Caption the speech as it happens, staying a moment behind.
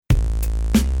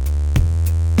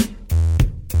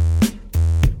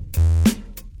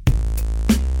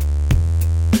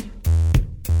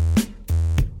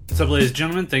What's up, ladies and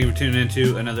gentlemen? Thank you for tuning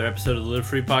into another episode of the Live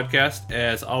Free Podcast.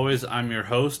 As always, I'm your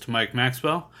host, Mike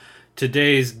Maxwell.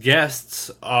 Today's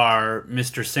guests are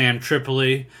Mr. Sam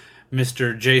Tripoli,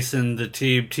 Mr. Jason the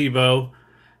Tebow.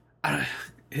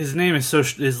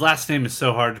 His last name is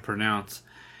so hard to pronounce.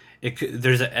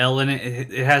 There's an L in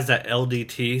it. It has that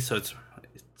LDT, so it's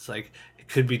like it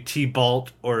could be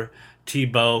T-Bolt or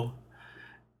Tebow.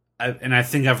 I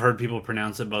think I've heard people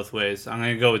pronounce it both ways. I'm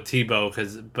going to go with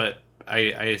Tebow, but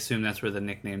I assume that's where the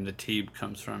nickname the Teeb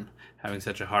comes from, having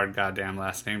such a hard goddamn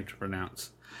last name to pronounce.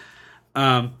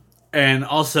 And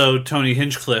also Tony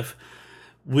Hinchcliffe.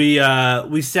 We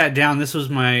sat down. This was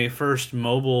my first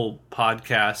mobile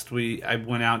podcast. I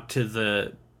went out to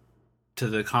the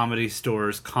Comedy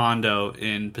Store's condo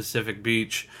in Pacific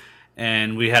Beach,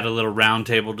 and we had a little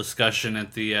roundtable discussion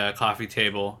at the coffee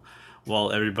table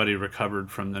while everybody recovered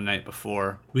from the night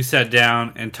before. We sat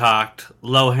down and talked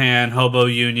Lohan, Hobo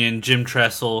Union, Jim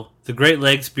Tressel, the Great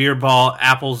Lakes Beer Ball,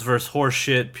 Apples vs.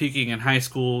 Horseshit, Peaking in High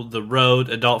School, The Road,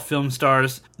 Adult Film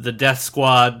Stars, The Death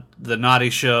Squad, The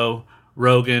Naughty Show,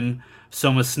 Rogan,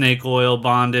 Soma Snake Oil,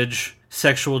 Bondage,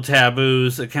 Sexual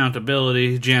Taboos,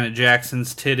 Accountability, Janet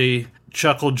Jackson's Titty,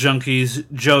 Chuckle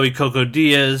Junkies, Joey Coco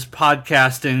Diaz,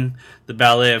 Podcasting, The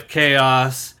Ballet of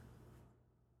Chaos,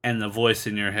 and The Voice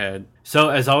in Your Head. So,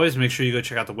 as always, make sure you go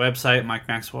check out the website,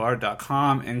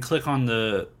 MikeMaxwellArt.com, and click on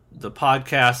the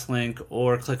podcast link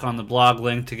or click on the blog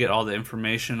link to get all the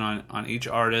information on each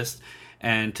artist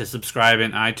and to subscribe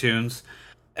in iTunes.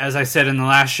 As I said in the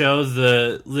last show,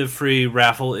 the Live Free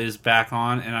raffle is back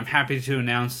on, and I'm happy to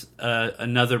announce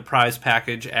another prize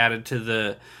package added to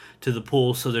the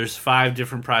pool. So there's 5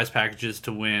 different prize packages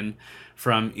to win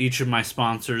from each of my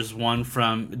sponsors. One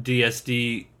from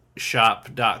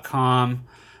DSDshop.com,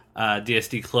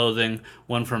 DSD Clothing.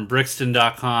 One from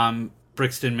Brixton.com,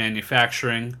 Brixton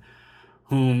Manufacturing,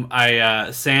 whom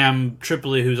Sam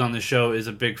Tripoli, who's on the show, is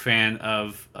a big fan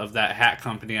of that hat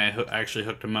company. I actually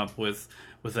hooked him up with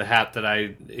a hat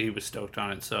that he was stoked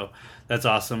on it, so that's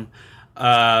awesome.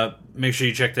 Make sure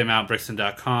you check them out,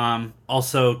 Brixton.com.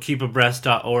 Also,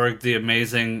 keepabreast.org, the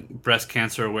amazing breast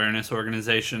cancer awareness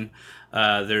organization.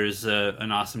 There's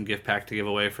an awesome gift pack to give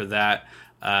away for that.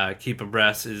 Keep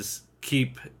Abreast is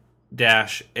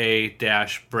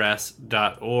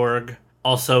keep-a-breast.org.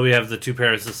 Also, we have the 2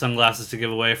 pairs of sunglasses to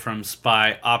give away from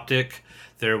Spy Optic.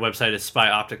 Their website is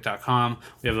spyoptic.com.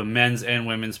 We have a men's and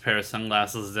women's pair of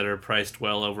sunglasses that are priced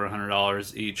well over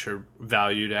 $100 each, or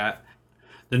valued at.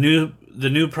 The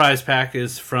new prize pack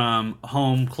is from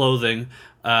Home Clothing.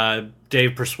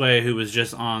 Dave Persway, who was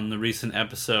just on the recent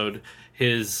episode,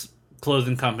 his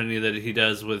clothing company that he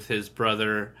does with his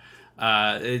brother.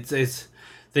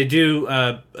 They do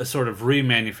a sort of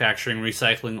remanufacturing,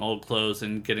 recycling old clothes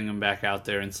and getting them back out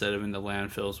there instead of into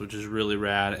landfills, which is really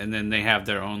rad. And then they have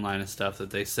their own line of stuff that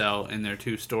they sell in their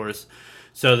 2 stores.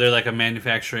 So they're like a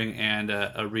manufacturing and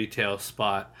a retail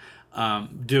spot,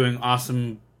 doing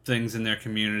awesome things in their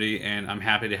community. And I'm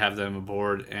happy to have them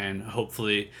aboard and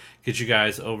hopefully get you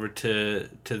guys over to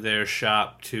their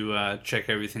shop to check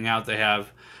everything out. They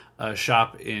have a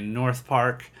shop in North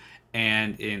Park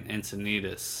and in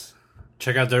Encinitas.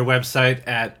 Check out their website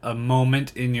at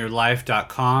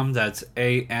amomentinyourlife.com. That's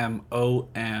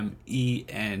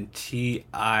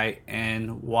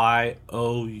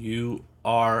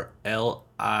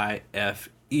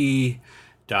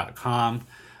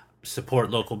Support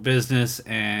local business,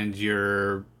 and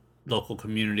your local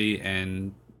community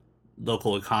and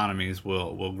local economies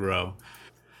will grow.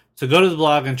 So go to the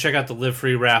blog and check out the Live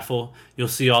Free raffle. You'll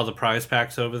see all the prize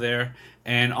packs over there.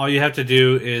 And all you have to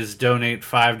do is donate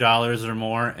 $5 or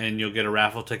more, and you'll get a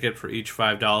raffle ticket for each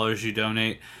 $5 you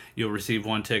donate. You'll receive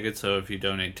 1 ticket, so if you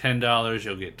donate $10,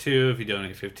 you'll get 2. If you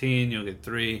donate $15, you'll get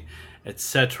 3,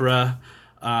 etc.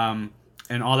 And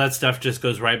all that stuff just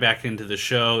goes right back into the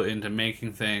show, into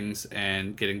making things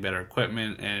and getting better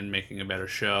equipment and making a better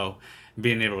show,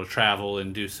 being able to travel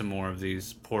and do some more of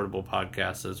these portable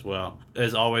podcasts as well.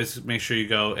 As always, make sure you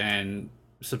go and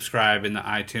subscribe in the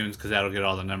iTunes, because that'll get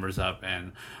all the numbers up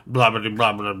and blah, blah, blah,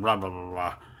 blah, blah, blah, blah,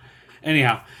 blah.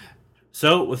 Anyhow,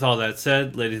 so with all that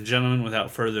said, ladies and gentlemen, without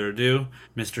further ado,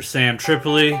 Mr. Sam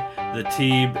Tripoli, the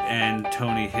Teeb, and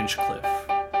Tony Hinchcliffe.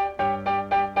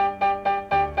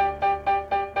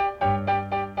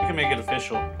 You can make it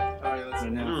official. All right, let's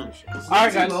All right,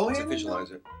 right, guys. Let's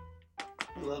officialize it.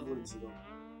 I love Lindsay Lohan.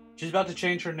 She's about to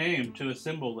change her name to a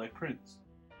symbol like Prince.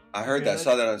 I heard that.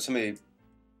 Saw that on somebody.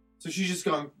 So she's just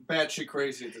gone batshit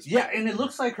crazy at this point. Yeah, and it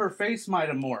looks like her face might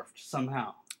have morphed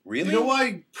somehow. Really? You know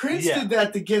why? Prince did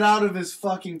that to get out of his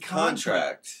fucking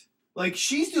contract. Like,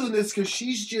 she's doing this because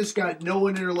she's just got no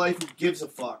one in her life who gives a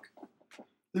fuck.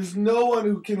 There's no one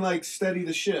who can like steady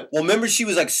the ship. Well, remember she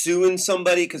was like suing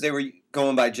somebody because they were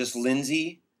going by just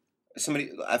Lindsay.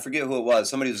 Somebody, I forget who it was.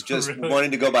 Somebody was just Really?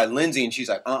 wanting to go by Lindsay, and she's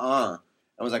like, I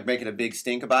was like making a big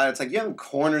stink about it. It's like you haven't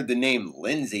cornered the name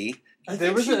Lindsay. I There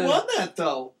think was she a- won that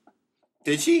though.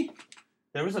 Did she?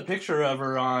 There was a picture of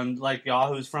her on like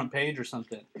Yahoo's front page or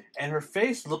something, and her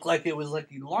face looked like it was like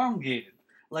elongated,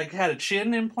 like had a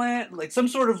chin implant, like some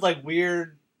sort of like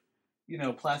weird,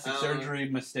 plastic surgery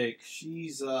mistake.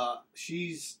 She's.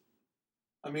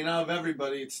 I mean, out of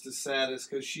everybody, it's the saddest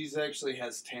because she's actually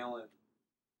has talent.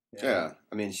 Yeah.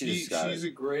 I mean, she's She's a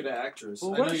great actress.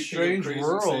 Well, I what know a you strange think I'm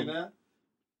crazy to say world. that.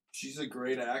 She's a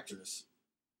great actress.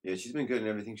 Yeah, she's been good in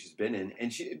everything she's been in.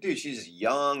 And she's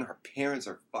young. Her parents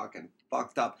are fucking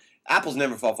fucked up. Apples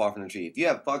never fall far from the tree. If you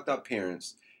have fucked up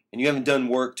parents and you haven't done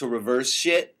work to reverse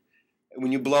shit,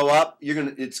 when you blow up,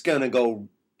 it's gonna go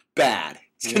bad.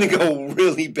 It's gonna go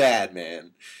really bad,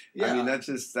 man. Yeah. I mean, that's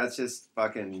just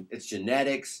fucking. It's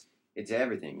genetics. It's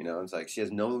everything. It's like she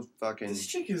has no fucking. This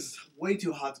chick is way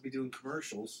too hot to be doing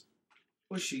commercials.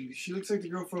 What's she? She looks like the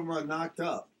girl from Knocked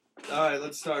Up. All right,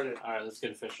 let's start it. All right, let's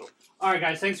get official. All right,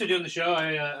 guys, thanks for doing the show.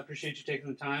 I appreciate you taking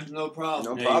the time. No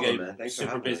problem. No You problem, got a man. Thanks for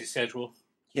super having busy us. schedule.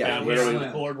 Yeah, we're on literally.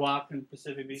 the boardwalk in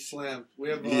Pacific Beach. Slam. We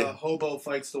have Yeah. hobo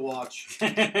fights to watch.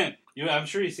 I'm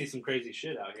sure you see some crazy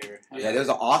shit out here. Yeah, there was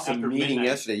an awesome After meeting midnight.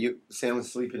 yesterday. Sam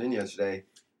was sleeping in yesterday,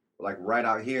 like right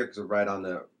out here because we're right on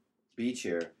the beach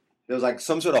here. There was like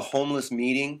some sort of homeless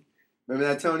meeting. Remember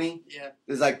that, Tony? Yeah.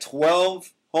 There's like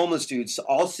 12 homeless dudes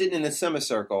all sitting in a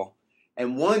semicircle,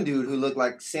 and one dude who looked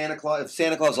like Santa Claus. If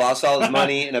Santa Claus lost all his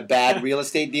money in a bad real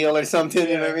estate deal or something,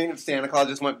 you know what I mean? If Santa Claus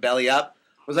just went belly up,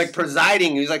 was like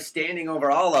presiding. He was like standing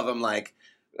over all of them, like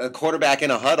a quarterback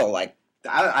in a huddle. Like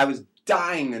I was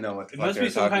dying to know what the It fuck must they be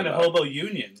were some talking kind of about. hobo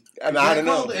union. I mean, Is I that don't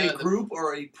know. called a group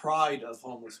or a pride of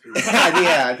homeless people?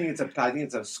 Yeah, I think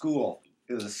it's a school.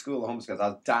 It was a school of homeless guys. I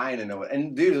was dying to know it.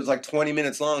 And dude, it was like 20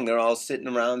 minutes long. They were all sitting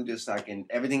around just like, and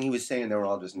everything he was saying, they were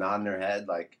all just nodding their head.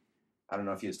 Like, I don't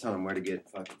know if he was telling them where to get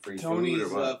fucking free Tony's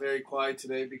food or what. very quiet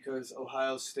today because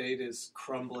Ohio State is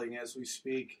crumbling as we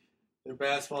speak. Their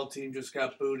basketball team just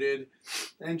got booted,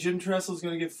 and Jim Tressel's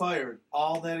going to get fired.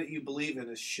 All that you believe in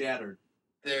is shattered.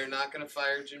 They're not going to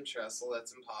fire Jim Tressel.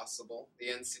 That's impossible. The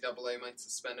NCAA might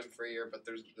suspend him for a year, but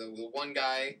there's the one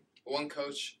guy, one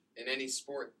coach in any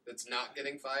sport that's not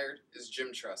getting fired is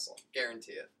Jim Tressel.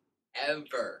 Guarantee it.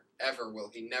 Ever will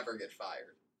he never get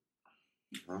fired.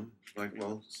 Like,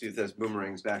 well, see if there's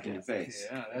boomerangs back in your face.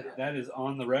 Yeah, that is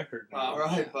on the record. All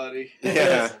right, buddy.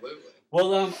 Yeah. Absolutely.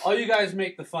 Well, all you guys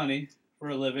make the funny for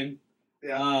a living.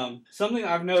 Yeah. Something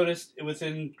I've noticed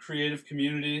within creative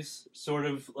communities sort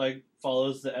of like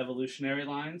follows the evolutionary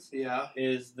lines Yeah.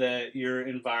 is that your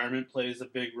environment plays a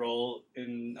big role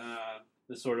in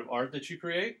the sort of art that you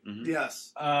create. Mhm.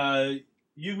 Yes.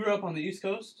 You grew up on the East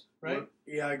Coast, right?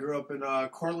 Yeah, I grew up in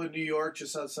Cortland, New York,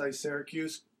 just outside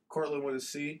Syracuse. Cortland with a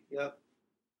C. Yep.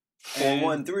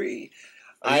 413.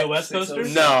 Are you a West Coaster?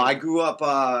 No, I grew up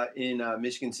in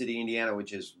Michigan City, Indiana,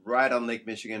 which is right on Lake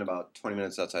Michigan, about 20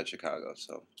 minutes outside Chicago.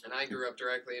 So And I grew up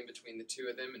directly in between the two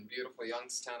of them in beautiful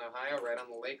Youngstown, Ohio, right on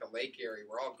the lake, a lake Erie.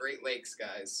 We're all Great Lakes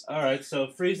guys. All right, so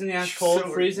freezing ass cold,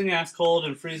 So- freezing ass cold,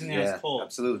 and freezing yeah, ass cold.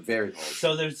 absolutely, very cold.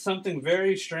 So there's something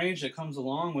very strange that comes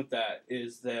along with that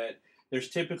is that there's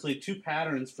typically two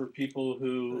patterns for people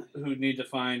who need to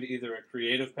find either a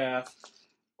creative path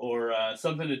or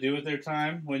something to do with their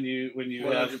time when you're in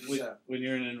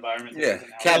an environment. That Yeah, doesn't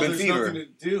help. cabin there's fever. nothing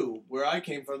to do. Where I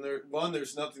came from,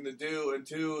 there's nothing to do, and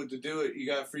two, to do it, you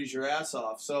got to freeze your ass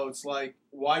off. So it's like,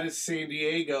 why does San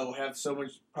Diego have so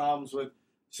much problems with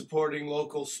supporting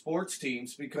local sports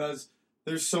teams? Because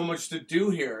there's so much to do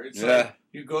here. It's like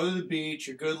you go to the beach,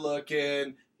 you're good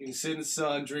looking, you can sit in the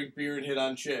sun, drink beer, and hit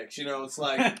on chicks. It's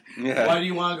like, Yeah. why do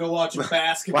you want to go watch a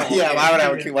basketball? Why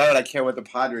game? would I care what the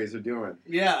Padres are doing?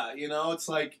 Yeah, it's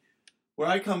like where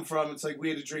I come from. It's like we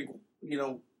had to drink. We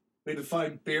had to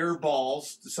find beer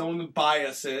balls. Someone to buy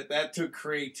us it. That took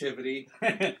creativity.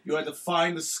 You had to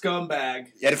find the scumbag.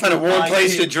 You had to find a warm Buy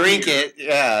place to kid drink beer, it.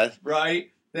 Yeah. right?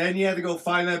 Then you had to go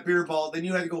find that beer ball. Then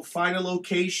you had to go find a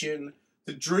location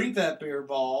to drink that beer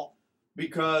ball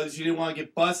because you didn't want to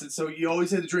get busted. So you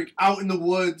always had to drink out in the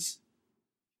woods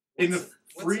in the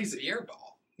What's freezing. a beer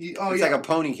ball? Oh It's yeah, like a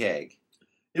pony keg.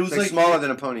 it was It's like smaller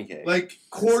than a pony keg. Like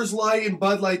Coors Light and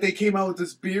Bud Light, they came out with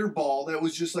this beer ball that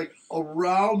was just like a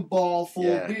round ball full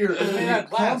Yeah. of beer. It was made out of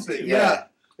glass, Pump it. too, Yeah. right?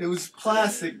 It was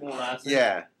plastic more. Classic.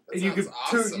 yeah. That And you sounds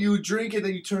could awesome. you drink it,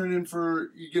 then you turn it in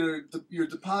for you get your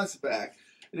deposit back.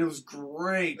 And it was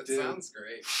great, That dude. sounds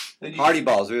great. And you Party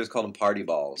balls. We always called them party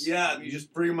balls. Yeah, and you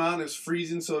just bring them out, and it's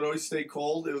freezing, so it always stay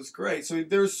cold. It was great. So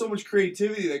there's so much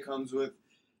creativity that comes with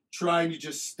trying to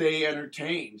just stay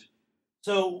entertained.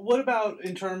 So, what about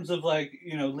in terms of like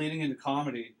leading into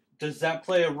comedy? Does that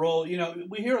play a role?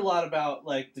 We hear a lot about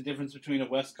like the difference between a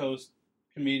West Coast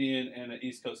comedian and an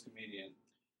East Coast comedian.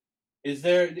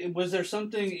 Was there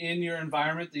something in your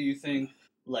environment that you think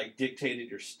like dictated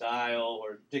your style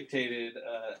or dictated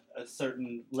a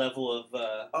certain level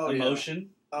of emotion?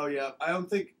 Oh yeah, I don't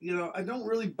think I don't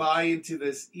really buy into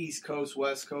this East Coast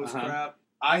West Coast crap.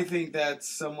 I think that's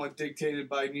somewhat dictated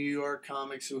by New York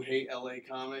comics who hate LA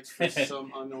comics for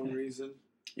some unknown reason.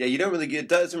 Yeah, you don't really it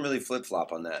doesn't really flip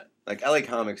flop on that. Like LA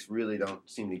comics really don't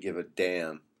seem to give a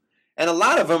damn, and a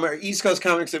lot of them are East Coast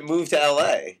comics that move to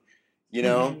LA.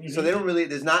 So they don't really.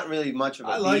 There's not really much of a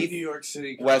I beef. like New York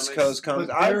City comics, West Coast comics.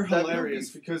 but they're hilarious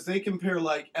because they compare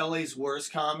like LA's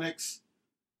worst comics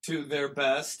to their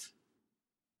best.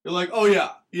 You're like, oh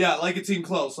yeah, like it's even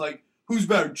close. Like, who's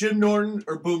better, Jim Norton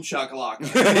or Boom Shakalaka?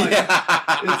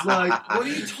 It's like, what are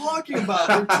you talking about?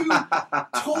 They're two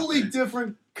totally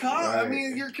different comics. Right. I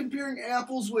mean, you're comparing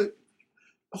apples with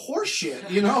horse shit.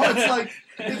 It's like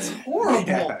it's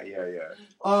horrible.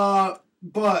 Yeah.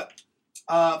 But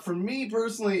for me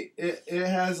personally, it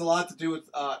has a lot to do with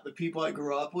the people I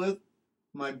grew up with.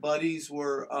 My buddies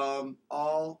were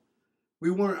we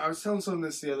weren't, I was telling someone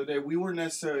this the other day, we weren't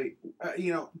necessarily,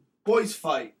 boys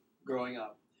fight growing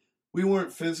up. We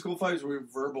weren't physical fighters, we were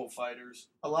verbal fighters.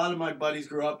 A lot of my buddies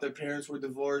grew up, their parents were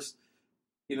divorced.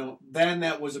 Then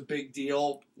that was a big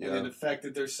deal, and it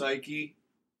affected their psyche.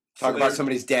 Talk about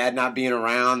somebody's dad not being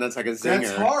around. That's like a zinger.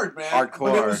 That's hard, man.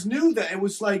 Hardcore. But it was new that it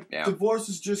was like divorce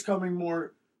is just coming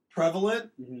more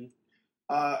prevalent,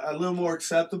 a little more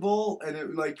acceptable, and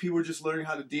people were just learning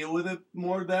how to deal with it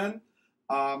more then.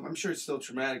 I'm sure it's still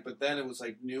traumatic, but then it was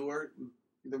like newer.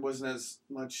 There wasn't as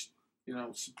much,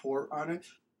 support on it.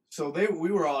 So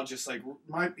we were all just like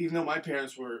even though my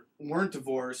parents weren't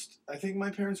divorced. I think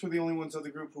my parents were the only ones of the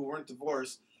group who weren't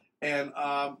divorced. And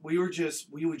we would just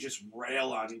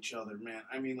rail on each other, man.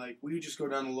 I mean, like, we would just go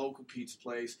down to a local pizza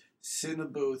place, sit in the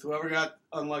booth. Whoever got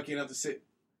unlucky enough to sit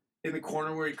in the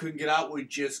corner where he couldn't get out would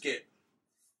just get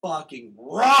fucking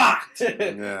rocked.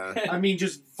 Yeah. I mean,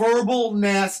 just verbal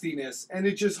nastiness. And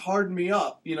it just hardened me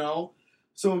up,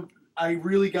 So I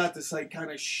really got this, like,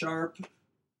 kind of sharp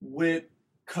wit,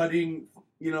 cutting,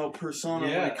 persona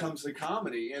when it comes to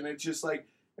comedy. And it's just like...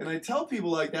 And I tell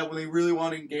people like that when they really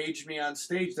want to engage me on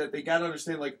stage that they got to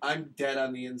understand, like, I'm dead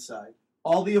on the inside.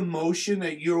 All the emotion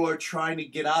that you are trying to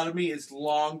get out of me is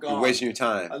long gone. You're wasting your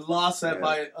time. I lost that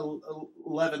by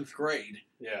 11th grade.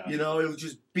 Yeah. It was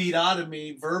just beat out of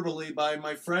me verbally by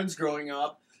my friends growing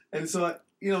up. And so,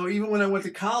 even when I went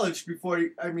to college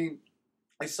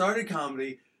I started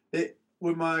comedy,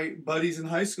 with my buddies in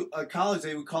high school, college,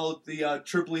 they would call it the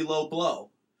Tripoli low blow.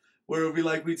 Where it would be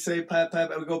like, we'd say, pat,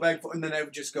 pat, and we'd go back and forth, and then I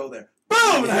would just go there.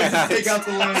 Boom! And I'd just take out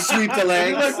the leg. Sweep the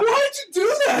leg. Like, why'd you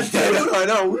do that, dude? I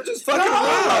know. We're just fucking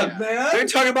around. Man. They're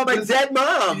talking about my dead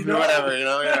mom or whatever,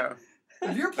 yeah.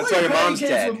 If you're That's why playing your patty mom's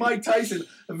cakes dead. with Mike Tyson,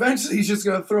 eventually he's just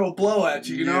going to throw a blow at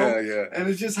you, Yeah. And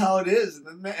it's just how it is.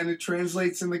 And it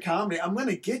translates in the comedy. I'm going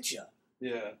to get you.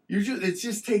 Yeah. It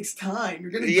just takes time.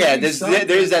 You're going to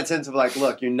there's that sense of like,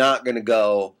 look, you're not going to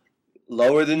go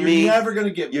lower than me. You're never gonna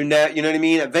get me. You know what I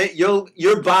mean?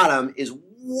 Your bottom is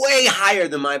way higher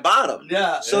than my bottom.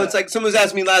 Yeah. So it's like someone was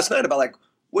asking me last night about like,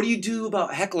 what do you do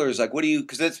about hecklers? Like, what do you?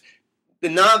 Because that's the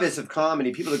novice of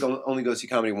comedy. People that only go see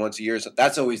comedy once a year. So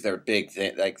that's always their big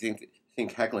thing. Like think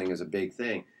heckling is a big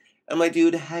thing. I'm like,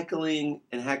 dude, heckling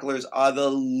and hecklers are the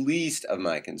least of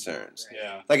my concerns.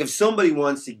 Yeah. Like if somebody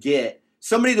wants to get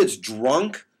somebody that's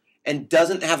drunk and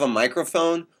doesn't have a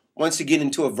microphone. Wants to get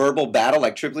into a verbal battle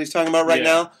like Tripoli's talking about right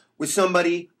now with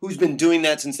somebody who's been doing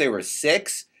that since they were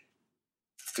 6,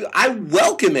 I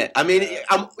welcome it. I mean,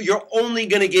 you're only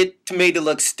going to get made to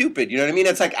look stupid. You know what I mean?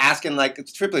 It's like asking, like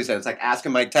Tripoli said, it's like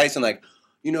asking Mike Tyson, like,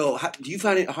 do you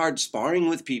find it hard sparring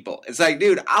with people? It's like,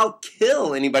 dude, I'll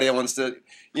kill anybody that wants to,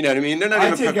 you know what I mean? They're not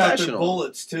even professional. I take out their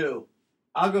bullets, too.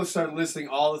 I'll go start listing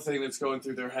all the things that's going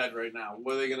through their head right now.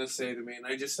 What are they going to say to me? And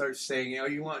I just start saying,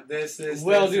 you want this,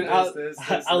 well, this, dude,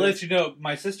 this, I'll let you know.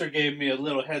 My sister gave me a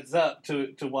little heads up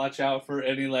to watch out for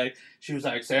any, like, she was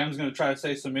like, Sam's going to try to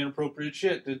say some inappropriate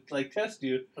shit to, like, test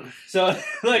you. So,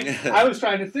 like, I was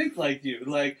trying to think like you.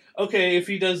 Like, okay, if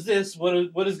he does this, what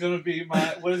is going to be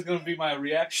my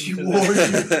reaction she to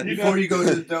warns that? you before you go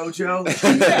to the dojo.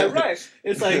 Yeah, right.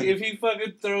 It's like, if he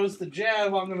fucking throws the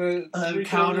jab, I'm going to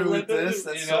counter with this.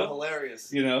 That's so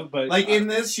hilarious. But like in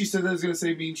this, she said I was going to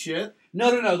say mean shit. No,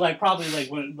 like probably like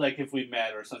when like if we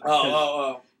met or something.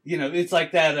 Oh. You know, it's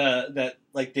like that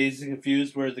like Dazed and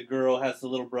Confused where the girl has the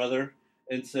little brother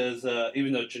and says,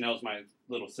 even though Janelle's my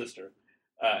little sister,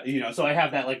 you know, so I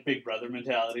have that like big brother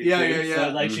mentality. Yeah, too. yeah, yeah. So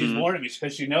like she's Mhm. warning me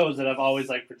because she knows that I've always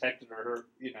like protected her,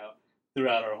 you know,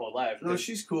 throughout our whole life. No,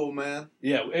 she's cool, man.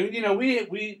 Yeah, and you know,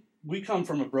 we come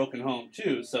from a broken home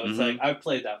too, so it's Mhm. like I've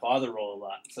played that father role a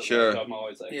lot. So Sure. like, I'm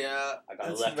always like, Yeah, I got a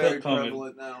that's left very hook coming.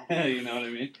 prevalent now. You know what I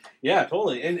mean? Yeah,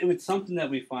 totally. And it's something that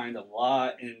we find a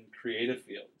lot in creative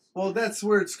fields. Well, that's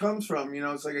where it comes from. You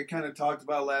know, it's like I kind of talked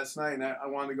about last night, and I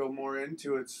want to go more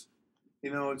into it.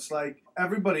 You know, it's like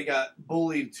everybody got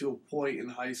bullied to a point in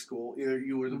high school. Either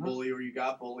you were the Mhm. bully or you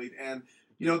got bullied. And,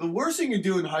 you know, the worst thing you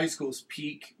do in high school is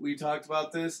peak. We talked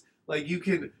about this. Like, you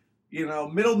can, you know,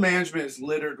 middle management is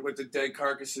littered with the dead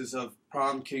carcasses of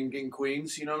prom king and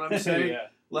queens. You know what I'm saying? Yeah.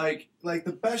 Like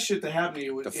the best shit that happened to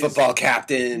you The is football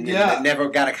captain Yeah. that never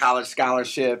got a college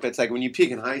scholarship. It's like when you peak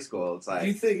in high school, it's You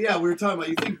like, think? Yeah, we were talking about.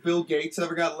 You think Bill Gates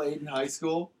ever got laid in high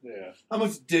school? Yeah. How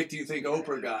much dick do you think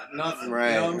Oprah got? Nothing. Right,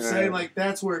 You know what I'm right. saying? Like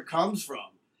that's where it comes from.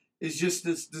 It's just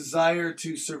this desire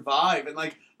to survive, and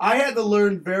like I had to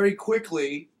learn very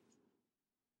quickly.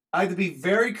 I had to be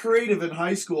very creative in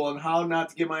high school on how not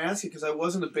to get my ass kicked because I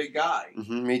wasn't a big guy.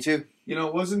 me too. You know,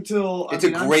 it wasn't until It's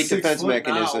I'm a great 6 defense foot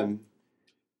mechanism. now,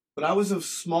 but I was a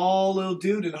small little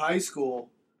dude in high school.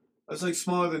 I was like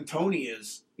smaller than Tony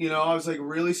is. You know, I was like a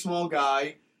really small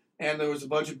guy, and there was a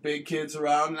bunch of big kids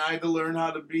around, and I had to learn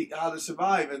how to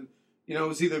survive. And you know, it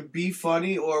was either be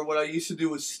funny or what I used to do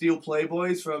was steal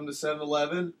Playboys from the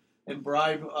 7-Eleven and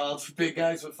bribe big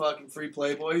guys with fucking free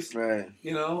Playboys. Right.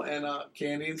 You know, and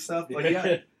candy and stuff. But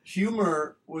yeah,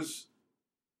 humor was.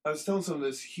 I was telling some of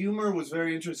this. Humor was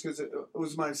very interesting because it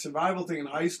was my survival thing in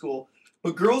high school.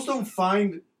 But girls don't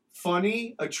find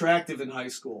funny attractive in high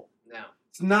school. No.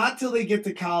 It's not till they get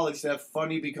to college that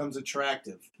funny becomes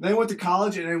attractive. And then I went to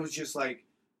college and it was just like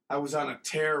I was on a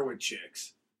tear with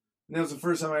chicks. And that was the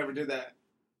first time I ever did that.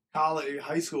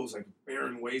 High school was like a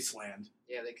barren wasteland.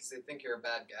 Yeah, because they think you're a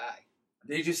bad guy.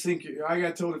 They just think I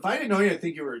got told if I didn't know you, I'd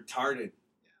think you were retarded.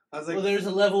 I was like, Well, there's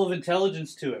a level of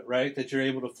intelligence to it, right? That you're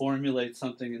able to formulate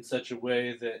something in such a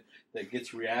way that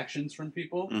gets reactions from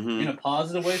people Mhm. in a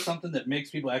positive way, something that makes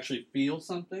people actually feel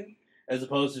something, as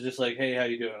opposed to just like, hey, how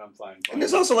you doing? I'm fine. And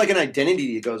there's also like an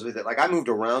identity that goes with it. Like I moved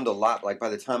around a lot. Like by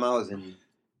the time I was in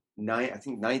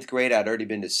ninth grade, I'd already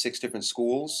been to 6 different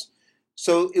schools.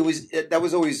 So that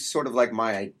was always sort of like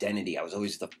my identity. I was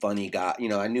always the funny guy. You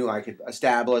know, I knew I could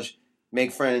establish,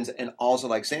 make friends, and also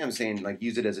like Sam's saying, like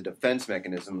use it as a defense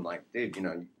mechanism. Like, dude, you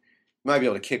know, you might be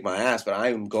able to kick my ass, but I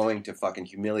am going to fucking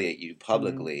humiliate you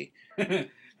publicly.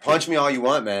 Punch me all you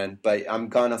want, man, but I'm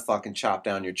gonna fucking chop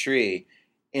down your tree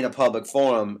in a public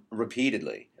forum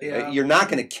repeatedly. Yeah. You're not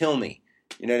gonna kill me.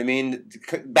 You know what I mean?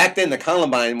 Back then, the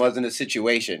Columbine wasn't a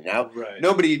situation. Now, Right.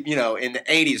 nobody, you know, in the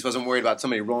 80s wasn't worried about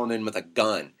somebody rolling in with a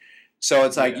gun. So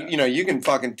it's like, Yeah. you know, you can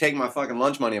fucking take my fucking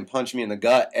lunch money and punch me in the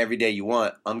gut every day you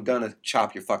want. I'm gonna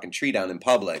chop your fucking tree down in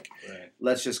public. Right.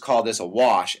 Let's just call this a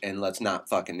wash and let's not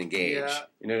fucking engage. Yeah.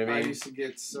 You know what I I mean? used to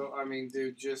get so. I mean,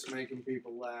 dude, just making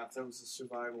people laugh. That was a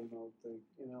survival mode thing.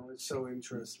 You know, it's so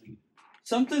interesting.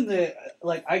 Something that,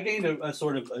 like, I gained a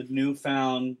sort of a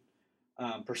newfound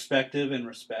perspective and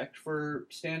respect for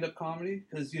stand-up comedy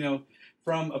because, you know,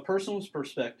 from a personal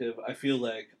perspective, I feel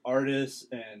like artists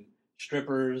and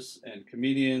strippers and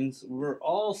comedians, we're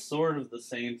all sort of the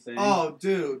same thing. Oh,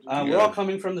 dude. We're all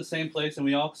coming from the same place, and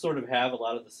we all sort of have a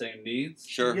lot of the same needs.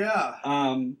 Sure. Yeah.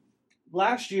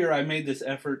 Last year, I made this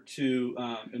effort to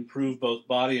improve both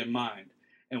body and mind.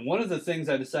 And one of the things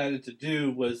I decided to do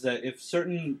was that if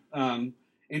certain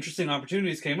interesting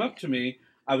opportunities came up to me,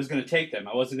 I was going to take them.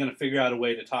 I wasn't going to figure out a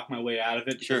way to talk my way out of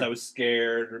it because Sure. I was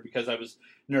scared or because I was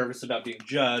nervous about being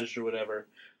judged or whatever.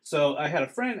 So I had a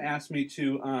friend ask me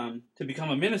to become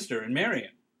a minister in Marion.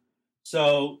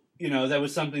 So, you know, that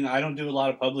was something. I don't do a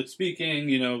lot of public speaking,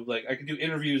 you know, like I could do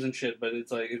interviews and shit, but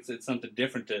it's like it's something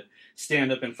different to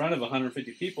stand up in front of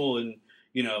 150 people and,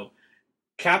 you know,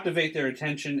 captivate their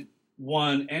attention,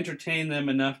 one, entertain them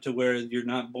enough to where you're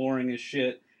not boring as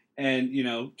shit, and, you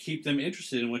know, keep them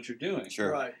interested in what you're doing.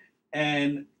 Sure. Right.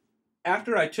 And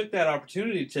after I took that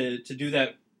opportunity to do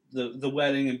that, the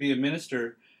wedding and be a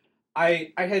minister,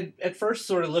 I had at first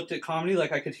sort of looked at comedy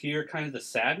like I could hear kind of the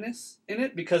sadness in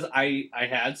it because I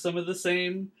had some of the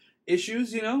same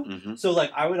issues, you know? Mhm. So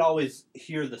like I would always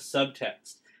hear the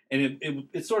subtext, and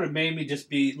it sort of made me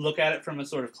just look at it from a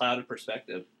sort of clouded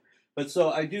perspective. But so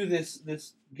I do this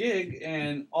gig,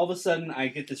 and all of a sudden I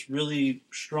get this really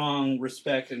strong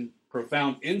respect and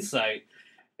profound insight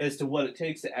as to what it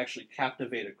takes to actually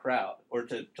captivate a crowd or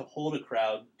to hold a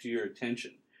crowd to your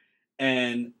attention.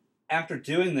 And after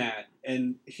doing that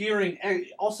and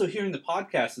also hearing the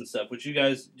podcast and stuff, which you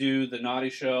guys do, the Naughty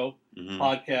Show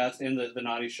podcast and the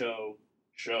Naughty Show.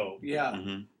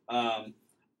 Yeah.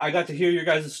 I got to hear your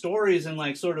guys' stories and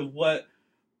like sort of what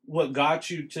got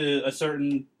you to a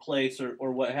certain place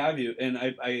or what have you, and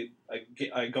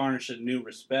I garnished a new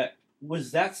respect.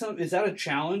 Is that a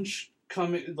challenge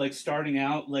coming, like starting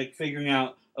out, like figuring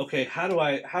out, okay, how do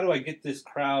I get this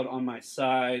crowd on my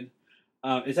side?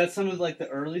 Is that some of like the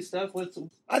early stuff?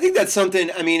 I think that's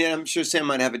something. I mean, and I'm sure Sam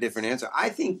might have a different answer. I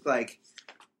think like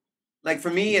for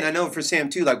me, and I know for Sam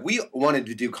too, like we wanted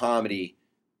to do comedy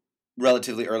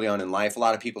relatively early on in life. A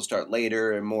lot of people start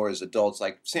later and more as adults.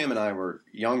 Like Sam and I were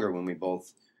younger when we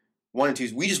both wanted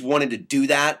to. We just wanted to do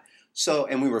that. So,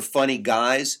 and we were funny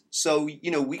guys. So,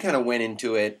 we kind of went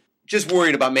into it just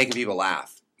worried about making people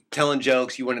laugh, telling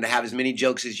jokes. You wanted to have as many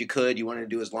jokes as you could. You wanted to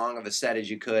do as long of a set as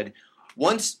you could.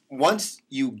 Once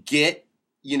you get,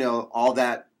 all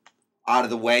that out of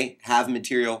the way, have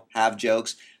material, have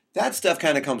jokes, that stuff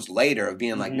kind of comes later of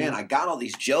being like, man, I got all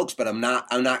these jokes, but I'm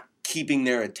not keeping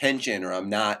their attention, or I'm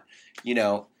not,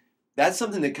 that's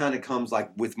something that kind of comes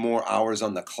like with more hours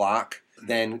on the clock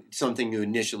than something you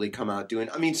initially come out doing.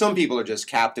 I mean, some people are just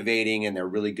captivating and they're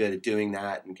really good at doing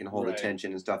that and can hold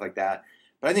attention and stuff like that.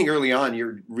 But I think early on,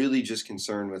 you're really just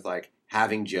concerned with like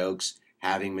having jokes,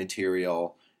 having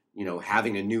material,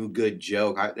 having a new good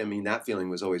joke. I mean, that feeling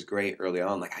was always great early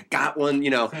on. Like, I got one,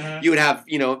 you would have,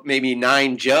 maybe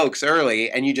 9 jokes early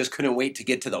and you just couldn't wait to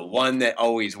get to the one that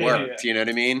always worked. You know what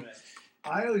I mean?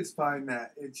 I always find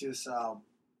that it's just,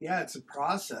 it's a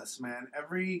process, man.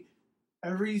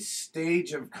 Every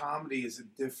stage of comedy is a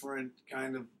different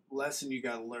kind of lesson you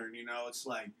got to learn. It's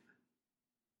like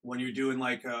when you're doing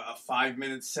like a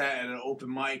 5-minute set at an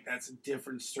open mic, that's a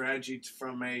different strategy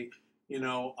from a,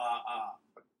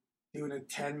 doing a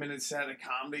 10-minute set at a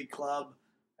comedy club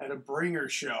at a bringer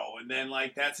show. And then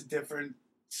like, that's a different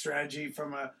strategy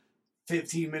from a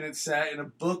 15-minute set in a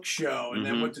book show. And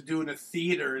then what to do in a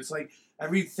theater. It's like,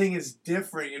 everything is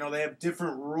different. They have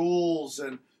different rules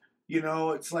and,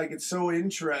 it's like, it's so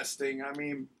interesting. I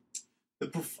mean,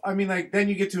 then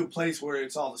you get to a place where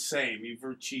it's all the same. You've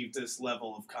achieved this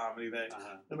level of comedy that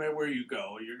no matter where you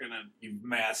go, you've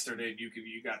mastered it. You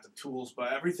got the tools,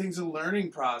 but everything's a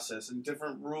learning process and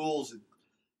different rules and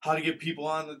how to get people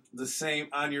on the same,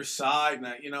 on your side. And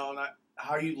that, and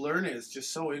how you learn it is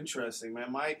just so interesting,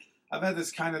 man. I've had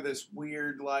this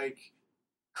weird, like,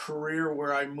 career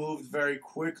where I moved very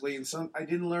quickly and I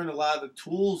didn't learn a lot of the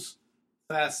tools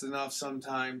fast enough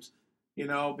sometimes,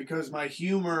 because my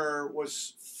humor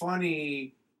was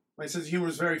funny. My sense of humor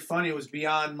was very funny. It was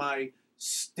beyond my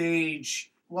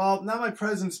stage. Well, not my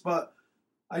presence, but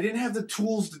I didn't have the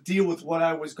tools to deal with what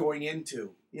I was going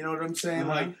into. You know what I'm saying?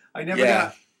 Like, I never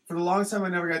got, for the longest time, I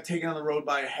never got taken on the road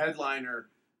by a headliner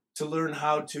to learn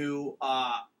how to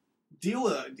deal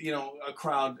with a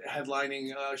crowd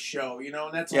headlining a show,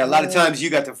 and that's a lot of times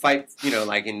you got to fight,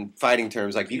 like in fighting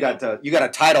terms, like you got a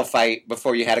title fight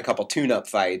before you had a couple tune-up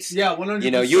fights. Yeah,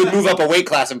 100%. You would move up a weight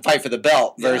class and fight for the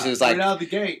belt versus like right out of the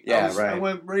gate. Yeah, I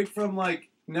went right from like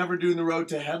never doing the road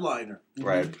to headliner.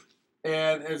 Right.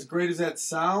 And as great as that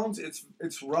sounds,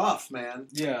 it's rough, man.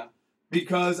 Yeah.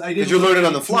 Because you're learning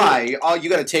on the fly. You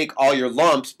got to take all your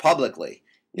lumps publicly.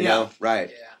 You know, right?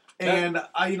 Yeah. And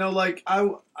I like,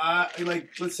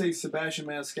 let's say Sebastian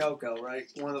Maniscalco, right?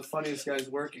 One of the funniest guys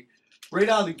working. Right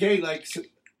out of the gate, like,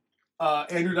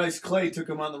 Andrew Dice Clay took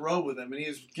him on the road with him, and he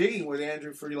was gigging with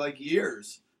Andrew for like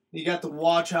years. You got to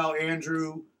watch how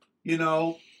Andrew,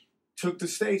 took the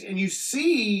stage, and you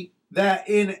see that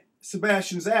in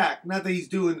Sebastian's act. Not that he's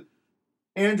doing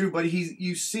Andrew, but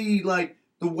you see like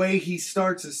the way he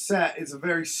starts a set is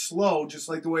very slow, just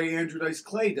like the way Andrew Dice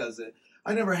Clay does it.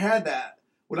 I never had that.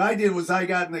 What I did was I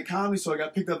got in the comedy, so I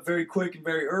got picked up very quick and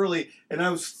very early, and I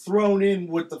was thrown in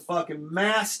with the fucking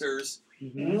masters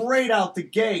right out the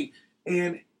gate.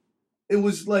 And it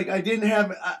was like I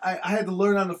had to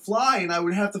learn on the fly, and I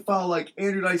would have to follow like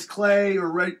Andrew Dice Clay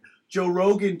or Joe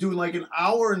Rogan doing like an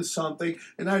hour and something,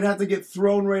 and I'd have to get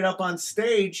thrown right up on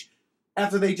stage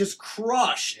after they just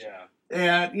crushed. Yeah.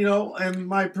 And and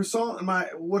my persona,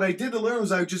 what I did to learn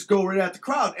was I would just go right at the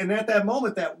crowd, and at that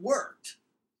moment that worked.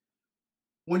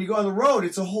 When you go on the road,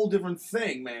 it's a whole different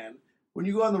thing, man. When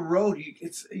you go on the road,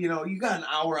 you got an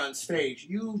hour on stage.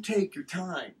 You take your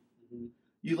time.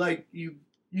 You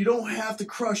don't have to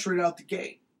crush right out the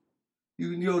gate.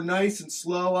 You can go nice and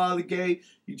slow out of the gate.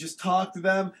 You just talk to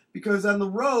them, because on the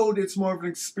road, it's more of an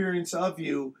experience of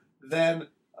you than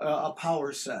a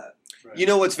power set. Right. You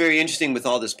know what's very interesting with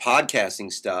all this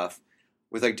podcasting stuff,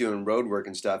 with like doing road work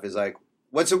and stuff, is like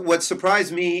what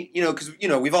surprised me, because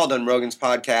we've all done Rogan's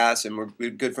podcast and we're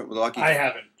good friends with Lucky. I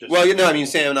haven't. Well, I mean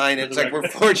Sam and I, and it's like we're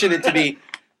fortunate to be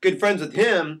good friends with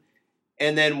him.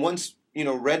 And then once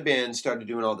Red Band started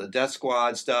doing all the Death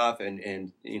Squad stuff,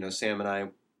 and Sam and I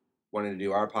wanted to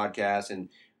do our podcast, and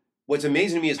what's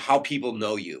amazing to me is how people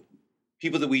know you.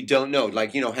 People that we don't know,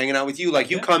 like, hanging out with you, like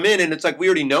you come in and it's like we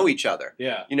already know each other.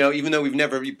 Yeah. Even though we've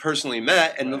never personally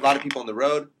met, and a lot of people on the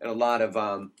road, and a lot of,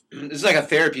 this is like a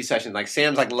therapy session. Like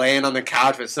Sam's like laying on the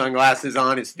couch with sunglasses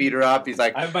on, his feet are up. He's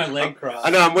like, I have my leg crossed. I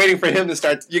know, I'm waiting for him to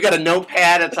start. You got a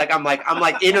notepad. It's like, I'm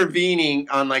like intervening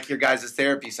on like your guys'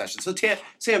 therapy session. So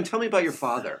Sam, tell me about your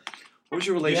father. What was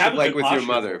your relationship like with your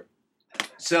mother?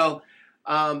 So,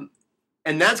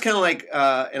 and that's kind of like,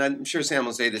 and I'm sure Sam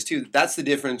will say this too, that's the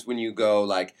difference when you go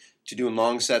like to doing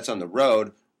long sets on the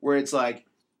road, where it's like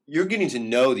you're getting to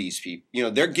know these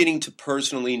people. They're getting to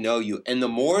personally know you. And the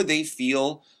more they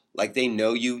feel like they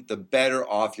know you, the better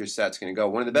off your set's going to go.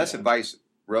 One of the best advice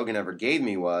Rogan ever gave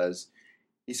me was,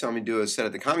 he saw me do a set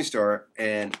at the Comedy Store,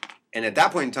 and at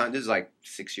that point in time, this is like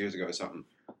 6 years ago or something,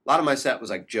 a lot of my set was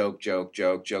like joke,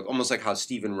 almost like how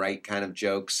Stephen Wright kind of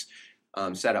jokes.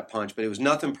 Set up punch, but it was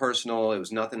nothing personal. It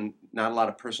was not a lot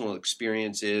of personal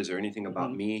experiences or anything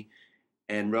about me.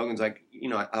 And Rogan's like,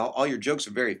 all your jokes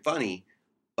are very funny,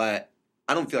 but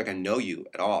I don't feel like I know you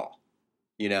at all.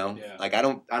 Like I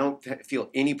don't feel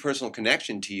any personal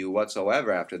connection to you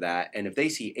whatsoever after that. And if they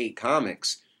see 8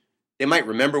 comics, they might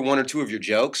remember 1 or 2 of your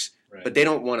jokes, but they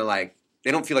don't want to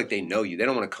they don't feel like they know you. They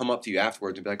don't want to come up to you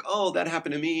afterwards and be like, oh, that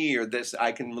happened to me, or this,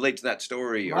 I can relate to that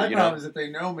story. My problem is that they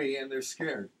know me and they're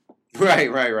scared.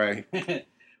 Right.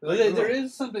 Well, there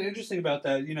is something interesting about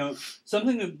that.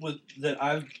 Something that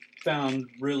I've found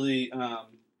really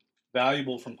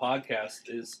valuable from podcasts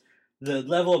is the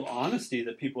level of honesty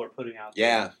that people are putting out there.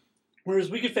 Yeah. Whereas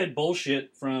we get fed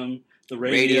bullshit from the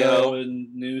radio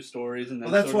and news stories and that.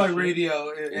 Well, that's sort of why shit.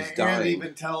 radio and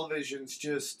even television's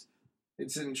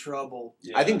it's in trouble.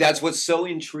 Yeah. I think that's what's so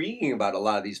intriguing about a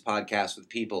lot of these podcasts with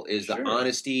people is the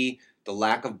honesty, the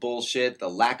lack of bullshit, the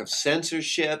lack of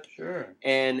censorship. Sure.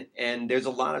 And there's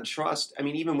a lot of trust. I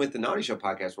mean, even with the Naughty Show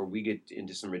podcast where we get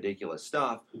into some ridiculous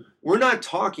stuff, we're not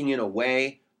talking in a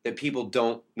way that people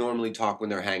don't normally talk when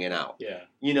they're hanging out. Yeah.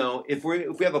 If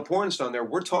we have a porn star on there,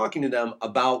 we're talking to them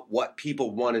about what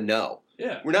people want to know.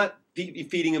 Yeah. We're not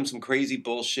feeding them some crazy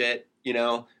bullshit,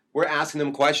 We're asking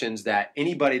them questions that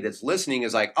anybody that's listening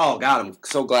is like, oh, God, I'm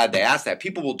so glad they asked that.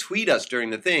 People will tweet us during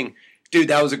the thing, dude,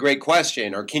 that was a great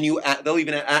question. Or they'll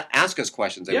even ask us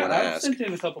questions they want to ask. I've sent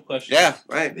in a couple questions. Yeah,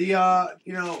 right.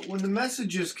 When the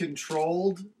message is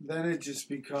controlled, then it just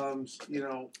becomes,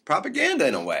 propaganda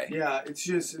in a way. Yeah,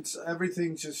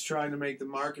 everything's just trying to make the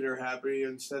marketer happy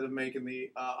instead of making the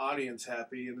audience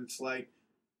happy. And it's like,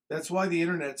 that's why the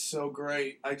internet's so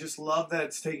great. I just love that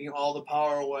it's taking all the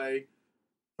power away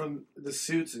from the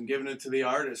suits and giving it to the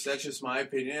artist. That's just my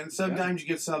opinion. And sometimes you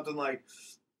get something like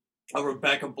a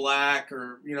Rebecca Black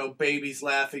or, Babies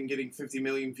Laughing getting 50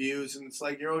 million views. And it's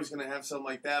like, you're always going to have something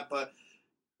like that. But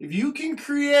if you can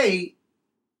create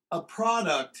a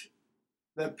product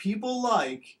that people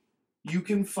like, you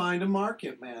can find a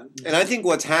market, man. And I think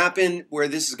what's happened where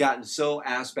this has gotten so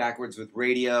ass backwards with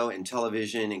radio and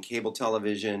television and cable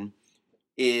television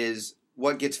is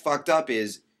what gets fucked up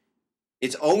is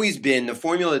it's always been, the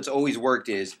formula that's always worked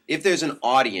is if there's an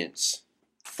audience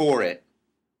for it,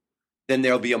 then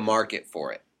there'll be a market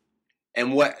for it.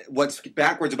 And what's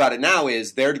backwards about it now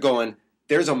is they're going,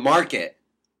 there's a market,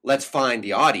 let's find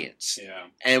the audience. Yeah.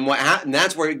 And and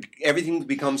that's where everything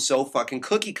becomes so fucking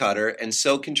cookie cutter and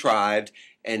so contrived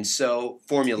and so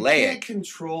formulaic. You can't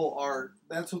control art.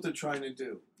 That's what they're trying to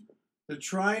do. They're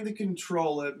trying to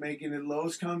control it, making it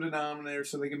lowest common denominator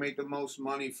so they can make the most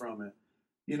money from it.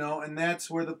 And that's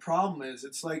where the problem is.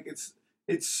 It's like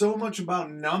it's so much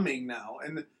about numbing now.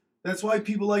 And that's why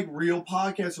people like real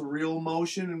podcasts, real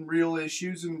emotion, and real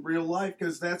issues in real life,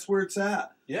 because that's where it's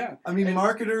at. Yeah. I mean,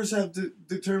 marketers have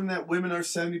determined that women are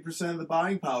 70% of the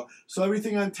buying power. So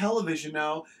everything on television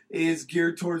now is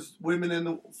geared towards women and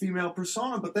the female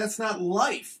persona, but that's not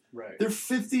life. Right. They're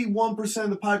 51% of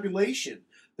the population.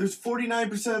 There's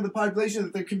 49% of the population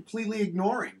that they're completely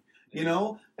ignoring.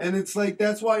 And it's like,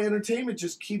 that's why entertainment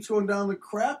just keeps going down the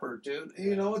crapper, dude.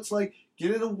 It's like,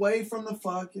 get it away from the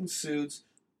fucking suits.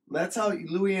 That's how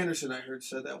Louis Anderson, I heard,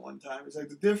 said that one time. It's like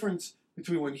the difference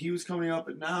between when he was coming up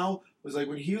and now was like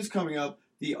when he was coming up,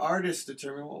 the artist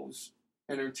determined what was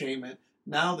entertainment.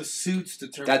 Now the suits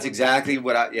determine. That's exactly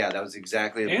what that was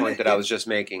exactly the And point that I was just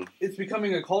making. It's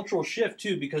becoming a cultural shift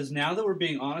too, because now that we're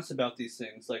being honest about these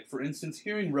things, like for instance,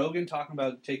 hearing Rogan talking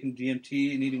about taking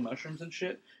DMT and eating mushrooms and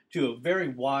shit to a very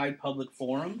wide public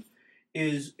forum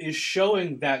is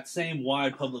showing that same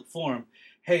wide public forum.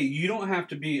 Hey, you don't have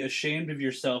to be ashamed of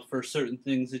yourself for certain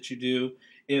things that you do.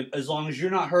 As long as you're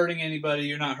not hurting anybody,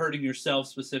 you're not hurting yourself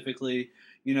specifically.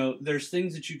 You know, there's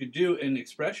things that you could do and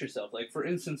express yourself. Like for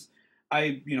instance,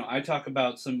 I talk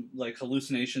about some like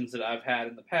hallucinations that I've had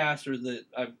in the past or that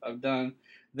I've done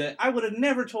that I would have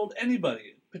never told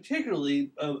anybody,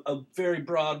 particularly a very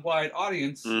broad, wide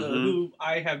audience who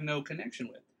I have no connection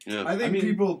with. Yeah. I think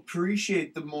people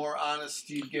appreciate the more honest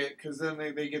you get because then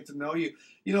they get to know you.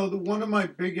 You know, one of my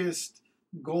biggest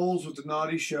goals with the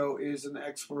Naughty Show is an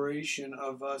exploration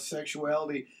of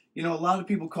sexuality. You know, a lot of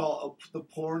people call it the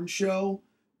porn show,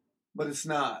 but it's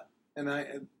not. And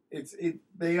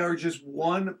they are just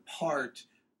one part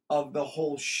of the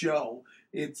whole show.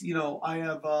 It's, you know, I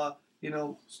have,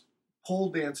 pole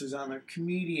dancers on there,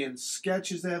 comedians,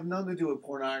 sketches that have nothing to do with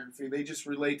pornography. They just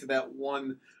relate to that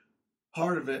one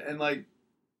part of it. And like,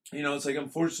 you know, it's like,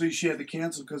 unfortunately she had to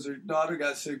cancel because her daughter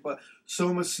got sick, but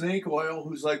Soma Snake Oil,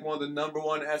 who's like one of the number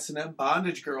one S&M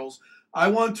bondage girls, I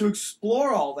want to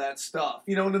explore all that stuff,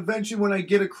 you know, and eventually when I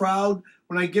get a crowd,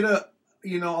 when I get a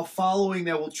following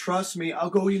that will trust me, I'll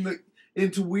go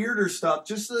into weirder stuff.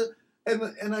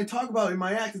 And I talk about in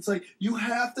my act, it's like, you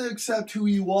have to accept who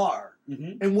you are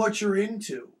and what you're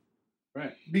into.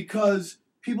 Right. Because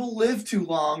people live too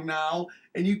long now,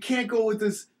 and you can't go with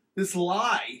this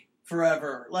lie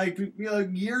forever. Like, you know,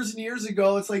 years and years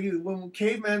ago, it's like when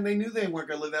cavemen, they knew they weren't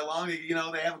going to live that long. You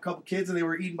know, they have a couple kids and they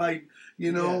were eaten by,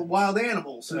 wild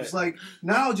animals. So It's like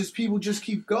now people just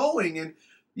keep going. And,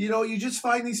 you know, you just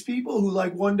find these people who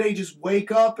like one day just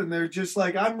wake up and they're just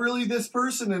like, I'm really this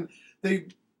person.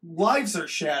 And lives are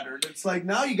shattered. It's like,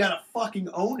 now you got to fucking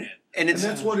own it. And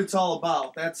that's what it's all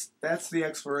about. That's the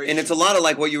exploration. And it's a lot of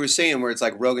like what you were saying, where it's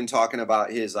like Rogan talking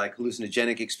about his like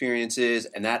hallucinogenic experiences,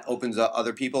 and that opens up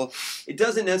other people. It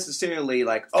doesn't necessarily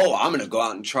like, oh, I'm going to go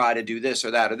out and try to do this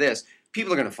or that or this.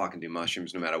 People are going to fucking do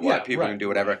mushrooms no matter what. Yeah, People are going to do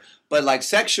whatever. But like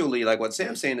sexually, like what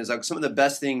Sam's saying is like some of the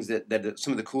best things that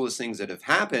some of the coolest things that have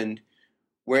happened,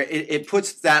 where it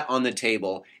puts that on the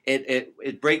table.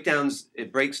 It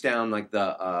breaks down like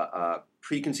the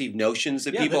preconceived notions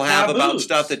that people have about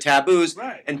stuff, the taboos,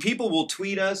 right. And people will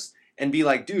tweet us and be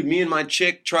like, dude, me and my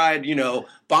chick tried,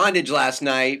 bondage last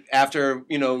night after,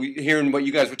 hearing what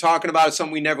you guys were talking about. It's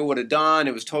something we never would have done.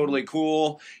 It was totally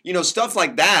cool. Stuff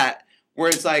like that, where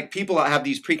it's like people have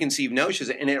these preconceived notions,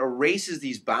 and it erases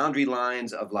these boundary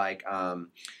lines of like,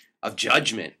 of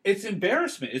judgment. It's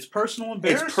embarrassment. It's personal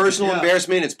embarrassment. It's personal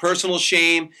embarrassment. It's personal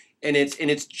shame. And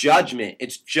it's judgment.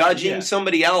 It's judging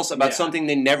somebody else about something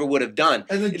they never would have done.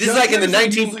 And this is like in the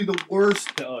usually the worst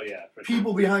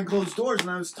people sure. behind closed doors. And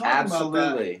I was talking about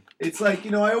that. It's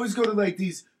like, I always go to like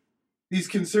these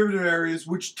conservative areas,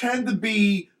 which tend to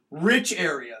be rich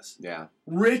areas. Yeah.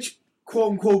 Rich,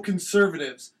 quote unquote,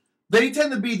 conservatives. They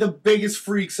tend to be the biggest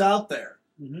freaks out there.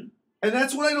 Mm-hmm. And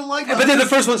that's what I don't like. But they're the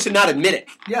first ones to not admit it.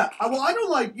 Yeah. Well, I don't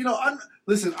like,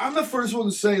 I'm the first one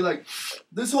to say, like,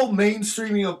 this whole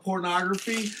mainstreaming of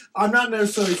pornography, I'm not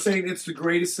necessarily saying it's the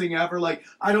greatest thing ever. Like,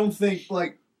 I don't think,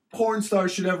 like, porn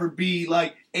stars should ever be,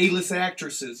 like, A-list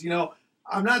actresses.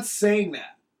 I'm not saying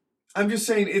that. I'm just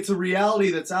saying it's a reality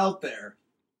that's out there.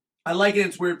 I like it.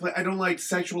 It's weird. I don't like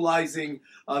sexualizing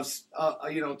of,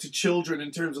 to children in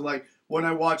terms of, like, when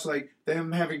I watch, like,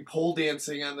 them having pole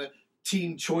dancing on the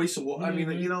Teen Choice Award. Mm-hmm.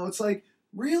 I mean, it's like,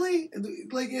 really?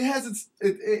 Like, it has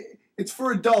it's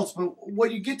for adults, but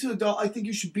when you get to adult, I think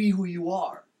you should be who you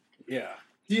are. Yeah.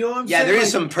 Do you know what I'm saying? Yeah, there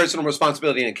is some personal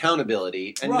responsibility and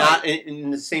accountability, and not in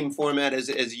the same format as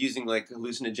using like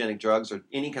hallucinogenic drugs or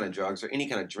any kind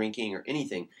of drinking or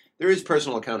anything. There is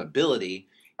personal accountability.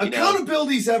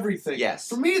 Accountability is everything. Yes.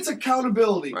 For me, it's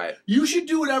accountability. Right. You should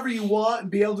do whatever you want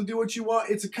and be able to do what you want.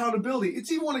 It's accountability.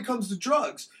 It's even when it comes to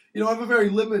drugs. I have a very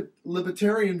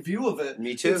libertarian view of it.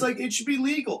 Me too. It's like, it should be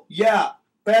legal. Yeah.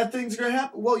 Bad things are going to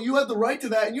happen. Well, you have the right to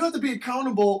that, and you have to be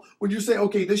accountable when you say,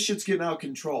 okay, this shit's getting out of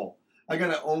control. I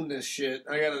got to own this shit.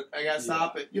 I got to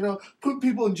stop it. Putting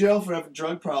people in jail for having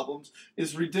drug problems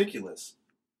is ridiculous.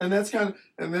 And that's and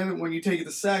then when you take it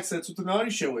to sex, that's what the Naughty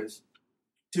Show is.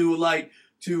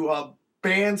 To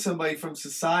ban somebody from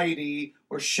society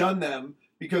or shun them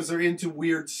because they're into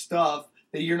weird stuff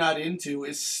that you're not into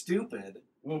is stupid.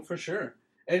 Well, for sure.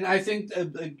 And I think,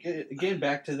 again,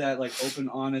 back to that like open,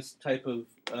 honest type of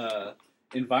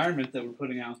environment that we're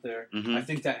putting out there, I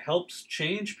think that helps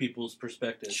change people's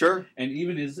perspectives. Sure. And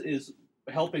even is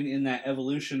helping in that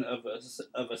evolution of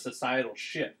a societal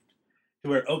shift to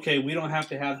where, okay, we don't have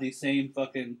to have these same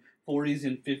fucking 40s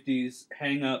and 50s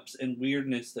hang-ups and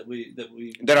weirdness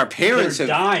that our parents they're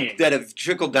dying. that have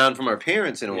trickled down from our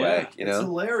parents in a way, you It's know.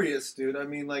 hilarious, dude. I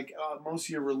mean, like most of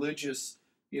your religious,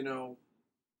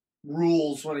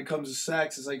 rules when it comes to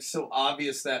sex is like so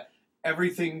obvious that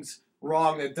everything's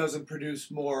wrong that doesn't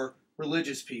produce more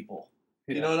religious people.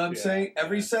 You know what I'm saying?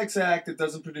 Every sex act that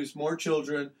doesn't produce more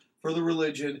children for the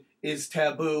religion is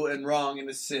taboo and wrong and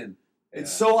a sin.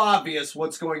 It's so obvious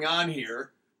what's going on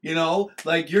here.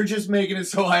 Like you're just making it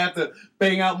so I have to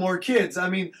bang out more kids. I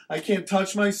mean, I can't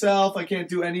touch myself. I can't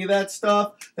do any of that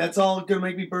stuff. That's all going to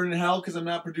make me burn in hell because I'm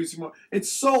not producing more.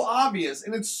 It's so obvious.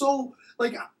 And it's so,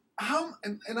 like,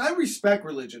 and I respect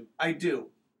religion. I do.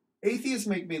 Atheists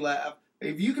make me laugh.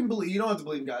 If you can believe, you don't have to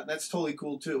believe in God. That's totally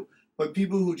cool too. But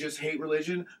people who just hate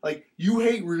religion, like you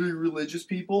hate really religious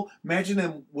people, imagine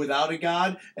them without a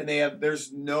God and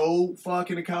there's no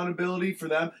fucking accountability for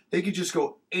them. They could just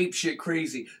go apeshit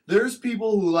crazy. There's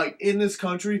people who, like, in this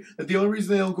country, that the only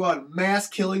reason they don't go on mass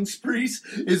killing sprees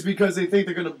is because they think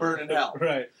they're going to burn in hell.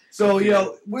 Right.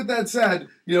 So, with that said,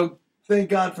 thank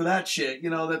God for that shit,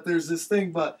 that there's this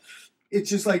thing, but it's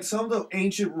just like some of the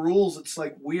ancient rules, it's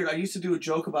like weird. I used to do a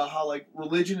joke about how, like,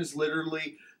 religion is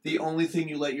literally the only thing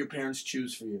you let your parents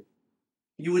choose for you.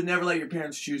 You would never let your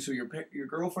parents choose who your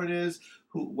girlfriend is,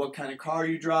 what kind of car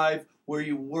you drive, where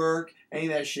you work, any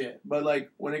of that shit. But, like,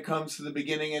 when it comes to the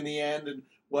beginning and the end and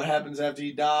what happens after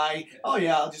you die, oh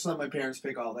yeah, I'll just let my parents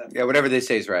pick all that. Yeah, whatever they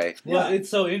say is right. Well, it's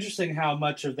so interesting how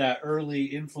much of that early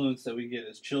influence that we get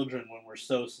as children when we're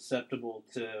so susceptible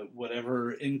to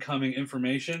whatever incoming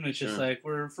information, it's just like,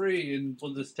 we're free and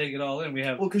we'll just take it all in. We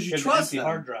have, because you an trust empty them.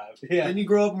 hard drive. Yeah. Then you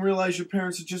grow up and realize your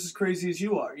parents are just as crazy as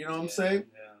you are. You know what I'm saying?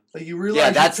 Yeah. Like you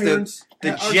realize that's your parents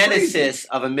the are genesis crazy.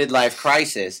 of a midlife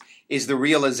crisis is the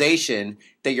realization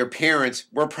that your parents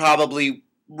were probably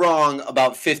wrong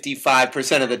about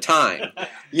 55% of the time.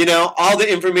 All the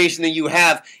information that you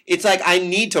have, it's like I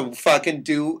need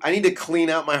to clean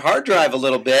out my hard drive a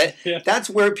little bit. Yeah. That's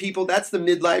the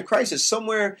midlife crisis.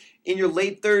 Somewhere in your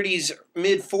late 30s,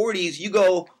 mid 40s, you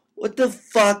go, what the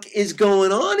fuck is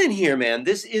going on in here, man?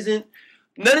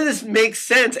 None of this makes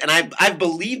sense, and I've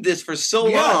believed this for so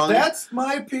long. That's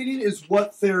my opinion. Is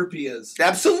what therapy is.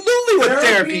 Absolutely, what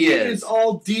therapy is. It's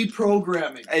all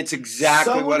deprogramming. It's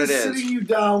exactly what it is. Someone is sitting you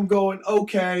down, going,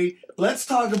 "Okay, let's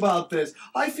talk about this.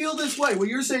 I feel this way." Well,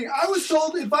 you're saying, "I was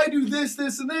told if I do this,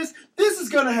 this, and this is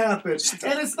going to happen,"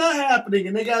 and it's not happening.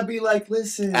 And they got to be like,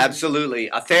 "Listen." Absolutely,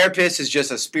 a therapist is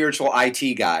just a spiritual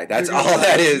IT guy. That's all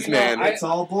that is, man. It's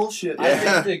all bullshit. I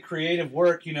think the creative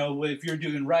work, if you're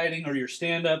doing writing or your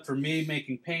stand-up, for me,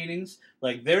 making paintings,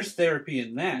 like, there's therapy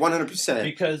in that. 100%.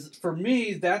 Because for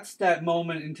me, that's that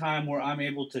moment in time where I'm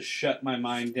able to shut my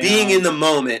mind down. Being in the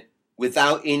moment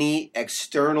without any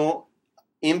external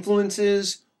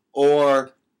influences or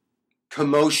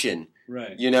commotion.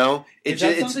 Right. It's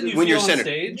something you when feel you're on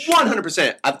centered. stage?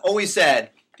 100%. I've always said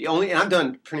and I've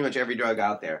done pretty much every drug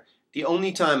out there. The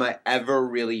only time I ever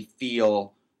really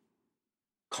feel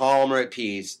calm or at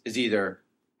peace is either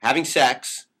having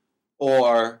sex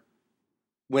or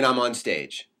when I'm on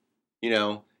stage.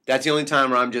 That's the only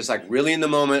time where I'm just like really in the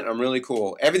moment. I'm really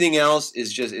cool. Everything else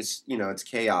is just it's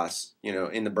chaos.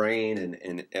 In the brain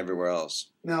and everywhere else.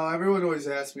 No, everyone always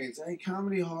asks me, "Is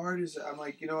comedy hard?" I'm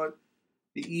like, you know what?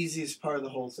 The easiest part of the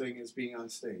whole thing is being on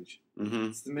stage. Mm-hmm.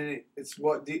 It's the minute. It's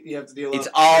what you have to deal with. It's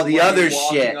all the when other you're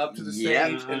walking shit. up to the stage,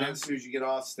 Yep. and then as soon as you get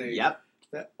off stage, Yep.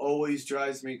 that always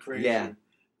drives me crazy. Yeah.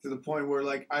 To the point where,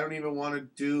 like, I don't even want to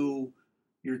do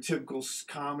your typical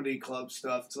comedy club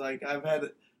stuff. It's like I've had,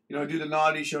 I do the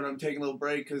Naughty Show, and I'm taking a little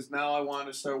break because now I want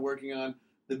to start working on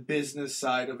the business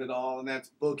side of it all, and that's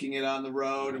booking it on the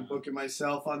road and booking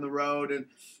myself on the road, and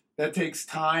that takes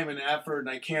time and effort, and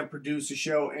I can't produce a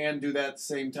show and do that at the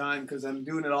same time because I'm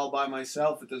doing it all by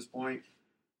myself at this point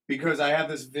because I have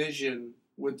this vision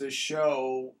with this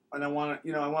show, and I want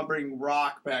to bring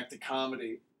rock back to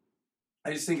comedy.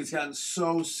 I just think it's gotten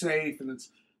so safe, and it's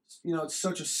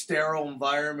such a sterile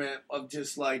environment of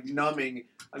just like numbing.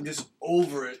 I'm just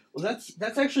over it. Well,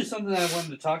 that's actually something that I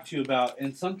wanted to talk to you about,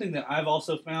 and something that I've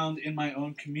also found in my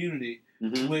own community,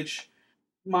 Mm-hmm. which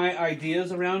my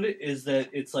ideas around it is that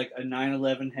it's like a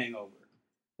 9/11 hangover.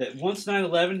 That once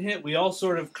 9/11 hit, we all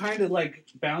sort of kind of like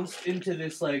bounced into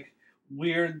this like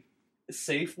weird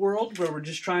safe world where we're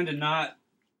just trying to not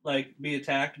like be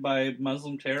attacked by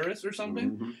Muslim terrorists or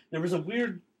something. Mm-hmm. There was a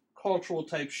weird cultural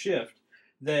type shift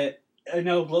that I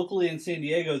know locally in San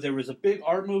Diego, there was a big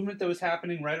art movement that was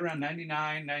happening right around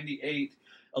 99, 98.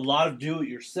 A lot of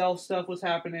do-it-yourself stuff was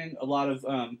happening. A lot of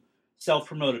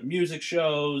self-promoted music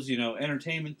shows,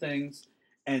 entertainment things,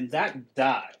 and that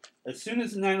died. As soon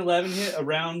as 9/11 hit,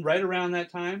 right around that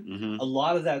time, a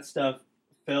lot of that stuff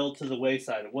fell to the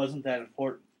wayside. It wasn't that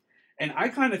important. And I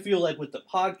kind of feel like with the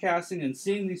podcasting and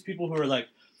seeing these people who are like,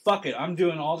 fuck it, I'm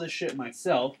doing all this shit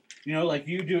myself, like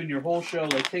you doing your whole show,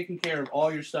 like taking care of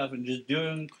all your stuff and just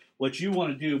doing what you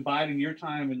want to do, biding your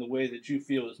time in the way that you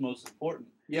feel is most important.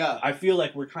 Yeah. I feel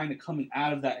like we're kind of coming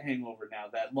out of that hangover now,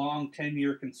 that long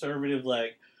 10-year conservative,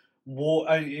 like, war,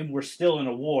 and we're still in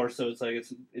a war, so it's like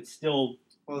it's still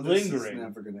lingering. This is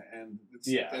never going to end.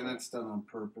 And it's done on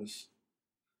purpose.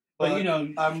 But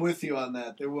I'm with you on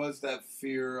that. There was that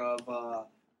fear of,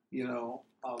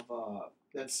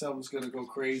 that someone's going to go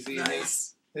crazy.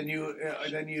 Nice. Then you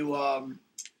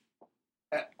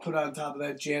put on top of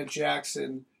that Janet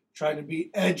Jackson trying to be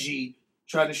edgy,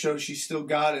 trying to show she still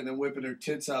got it, and then whipping her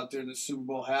tits out during the Super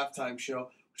Bowl halftime show,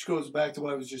 which goes back to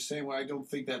what I was just saying, where I don't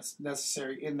think that's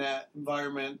necessary in that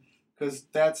environment, because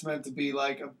that's meant to be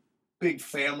like a big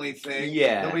family thing.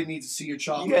 Yeah. Nobody needs to see your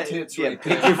chocolate tits right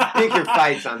pick there. pick your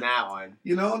fights on that one.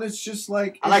 And it's just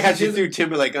like... I like how she threw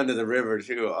Timberlake under the river,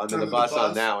 too, under the bus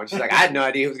on that one. She's like, I had no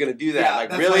idea who was going to do that. Yeah, like,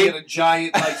 that's really? Like a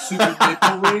giant, super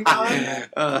nipple ring on.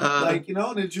 Uh-huh.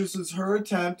 And it just was her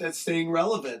attempt at staying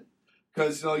relevant.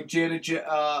 Because, Janet,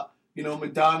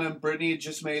 Madonna and Britney had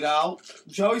just made out.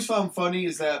 Which I always found funny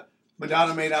is that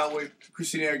Madonna made out with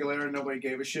Christina Aguilera and nobody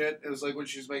gave a shit. It was like when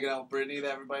she was making out with Britney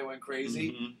that everybody went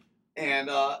crazy. Mm-hmm. And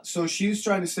so she was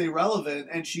trying to stay relevant,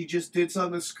 and she just did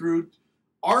something that screwed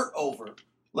art over.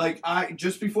 Like,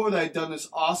 just before that, I'd done this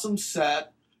awesome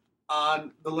set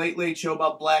on the Late Late Show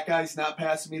about black guys not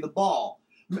passing me the ball.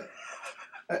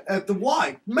 At the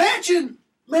Y. Imagine,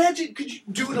 could you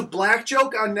doing a black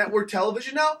joke on network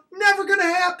television now? Never gonna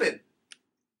happen.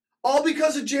 All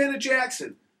because of Janet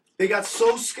Jackson. They got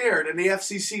so scared, and the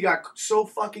FCC got so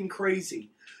fucking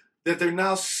crazy that they're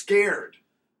now scared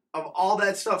of all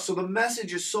that stuff. So the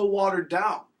message is so watered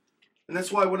down. And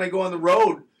that's why when I go on the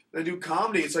road and I do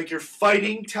comedy, it's like you're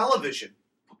fighting television.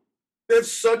 They have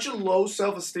such a low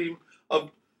self-esteem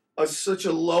of such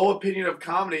a low opinion of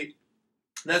comedy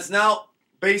that's now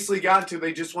basically gotten to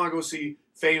they just want to go see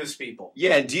famous people.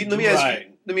 Yeah, let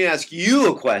me ask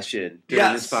you a question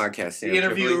during this podcast, Sam. The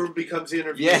interviewer becomes the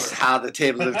interviewer. Yes, how the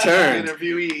tables have turned. The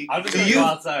interviewee. I'm just going to go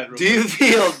outside. Do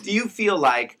you feel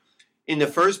like in the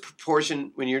first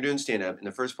portion when you're doing stand-up, in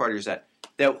the first part of your set,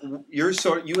 that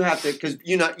you have to, because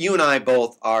you and I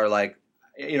both are like,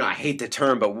 I hate the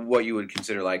term, but what you would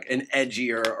consider like an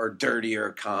edgier or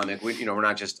dirtier comic. We're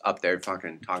not just up there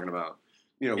fucking talking about,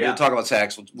 we'll talk about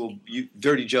sex.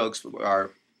 Dirty jokes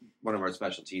are one of our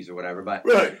specialties or whatever. But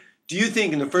right. Do you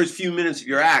think in the first few minutes of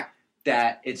your act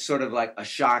that it's sort of like a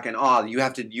shock and awe? You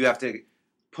have to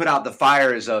put out the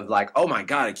fires of like, oh my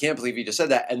God, I can't believe you just said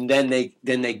that, and then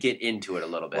they get into it a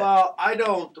little bit. Well, I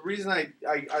don't. The reason I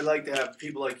like to have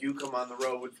people like you come on the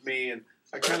road with me, and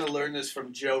I kind of learned this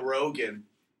from Joe Rogan.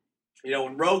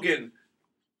 When Rogan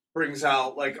brings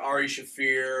out like Ari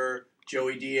Shaffir,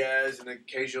 Joey Diaz, and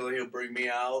occasionally he'll bring me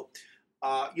out.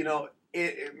 Not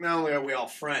only are we all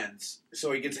friends,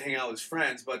 so he gets to hang out with his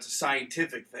friends, but it's a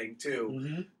scientific thing too.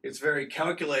 Mm-hmm. It's very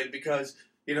calculated because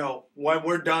when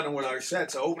we're done with our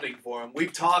sets opening for him,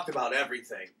 we've talked about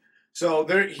everything. So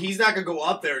he's not going to go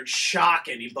up there and shock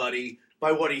anybody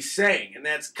by what he's saying. And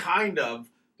that's kind of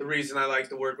the reason I like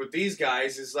to work with these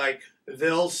guys is like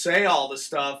they'll say all the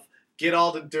stuff, get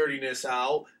all the dirtiness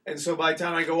out. And so by the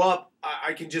time I go up,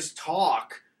 I can just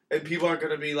talk and people aren't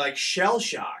going to be like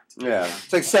shell-shocked. Yeah.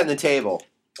 It's like setting the table.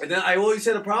 And then I always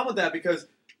had a problem with that because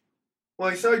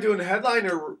when I started doing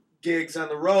headliner gigs on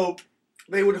the rope,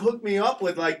 they would hook me up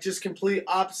with like just complete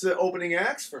opposite opening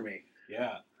acts for me.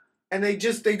 Yeah. And they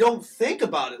don't think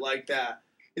about it like that.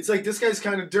 It's like, this guy's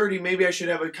kind of dirty. Maybe I should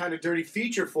have a kind of dirty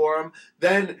feature for him.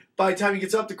 Then by the time he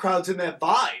gets up, the crowd's in that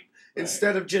vibe. Right.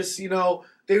 Instead of just, they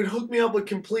would hook me up with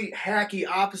complete hacky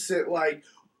opposite, like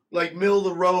middle of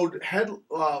the road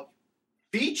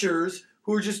features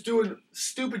who are just doing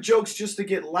stupid jokes just to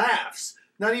get laughs.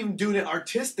 Not even doing it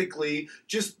artistically,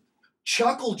 just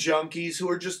chuckle junkies who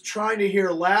are just trying to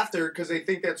hear laughter because they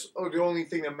think that's the only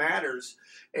thing that matters.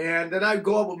 And then I'd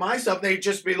go up with my stuff, and they'd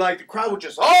just be like, the crowd would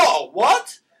just, oh,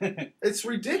 what? It's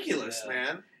ridiculous,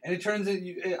 man. And it turns out,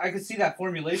 I could see that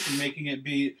formulation making it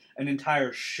be an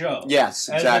entire show. Yes,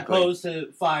 exactly. As opposed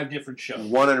to 5 different shows.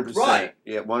 100%. Right.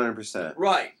 Yeah, 100%.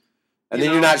 Right. And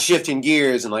then you're not shifting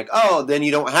gears and like, oh, then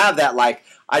you don't have that like,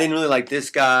 I didn't really like this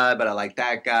guy, but I like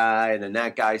that guy, and then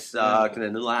that guy sucked, and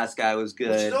then the last guy was good.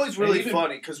 Which is always really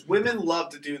funny, because women love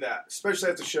to do that,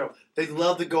 especially at the show. They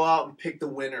love to go out and pick the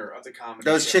winner of the comedy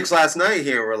Those show. chicks last night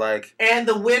here were like... And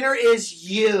the winner is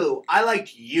you. I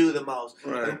liked you the most.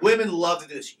 Right. And women love to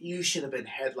do this. You should have been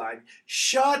headline.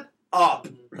 Shut up.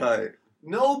 Right.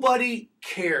 Nobody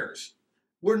cares.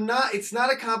 It's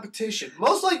not a competition.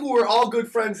 Most likely we're all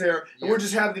good friends there, and we're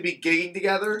just happy to be gigging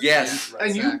together. Yes.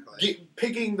 And Exactly. you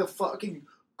picking the fucking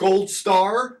gold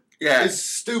star Yeah. is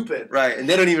stupid. Right, and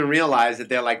they don't even realize that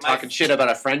they're like talking shit about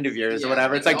a friend of yours or Yeah,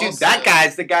 whatever. It's and like, dude, also- that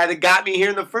guy's the guy that got me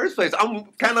here in the first place. I'm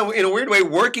kind of, in a weird way,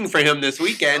 working for him this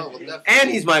weekend, Oh, well, definitely.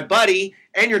 and he's my buddy,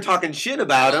 and you're talking shit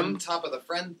about On him. top of the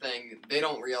friend thing, they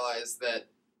don't realize that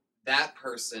that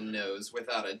person knows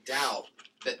without a doubt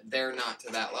that they're not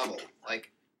to that level.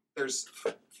 Like, there's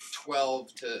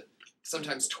 12 to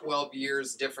sometimes 12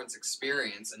 years difference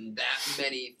experience and that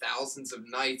many thousands of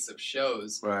nights of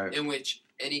shows Right. in which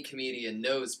any comedian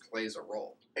knows plays a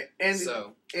role. And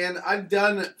So, And I've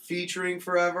done featuring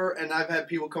forever, and I've had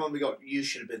people come up and go, you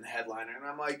should have been the headliner. And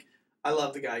I'm like, I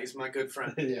love the guy. He's my good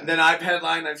friend. Yeah. And then I've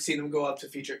headlined. I've seen him go up to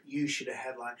feature. You should have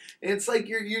headlined. And it's like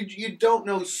you don't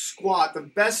know squat. The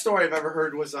best story I've ever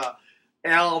heard was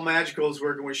Al Magical is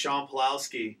working with Sean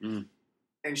Pulowski. Mm.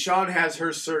 And Sean has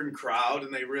her certain crowd,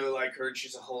 and they really like her, and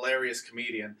she's a hilarious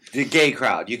comedian. The gay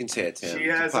crowd, you can say it, Tim. She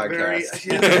It's has a a very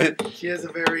podcast. she has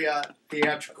a very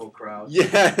theatrical crowd.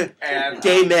 Yeah. And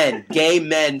Gay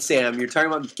men, Sam. You're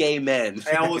talking about gay men.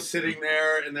 Al was sitting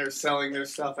there, and they're selling their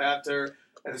stuff after.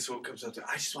 And this woman comes up to,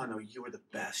 I just want to know, you were the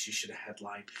best. You should have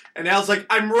headlined. And Al's like,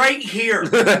 I'm right here.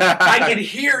 I can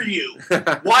hear you.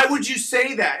 Why would you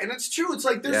say that? And it's true. It's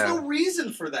like, there's no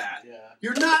reason for that. Yeah.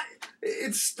 You're not,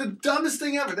 it's the dumbest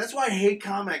thing ever. That's why I hate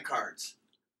comment cards.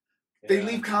 They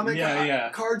leave comment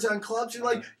cards on clubs. You're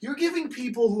like, you're giving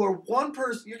people who are one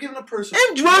person, you're giving a person.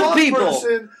 And drunk one people.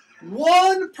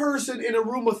 One person in a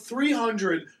room of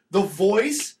 300, the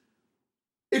voice.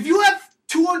 If you have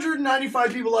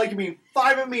 295 people liking me,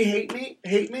 5 of me hate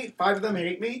me, 5 of them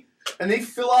hate me, and they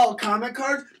fill out comment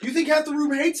cards, you think half the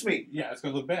room hates me. Yeah, it's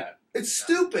gonna look bad. It's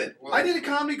stupid. Well- I did a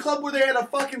comedy club where they had a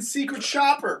fucking secret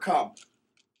shopper come.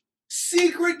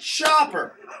 Secret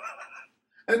shopper.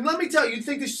 And let me tell you, you'd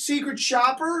think the secret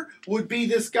shopper would be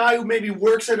this guy who maybe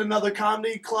works at another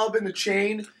comedy club in the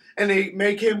chain, and they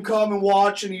make him come and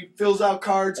watch, and he fills out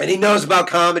cards. And he knows about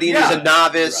comedy, and he's a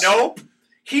novice. Nope.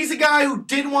 He's a guy who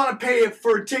didn't want to pay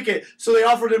for a ticket, so they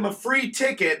offered him a free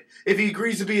ticket if he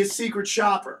agrees to be a secret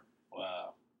shopper.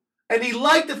 Wow. And he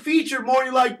liked the feature more than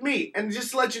he liked me. And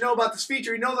just to let you know about this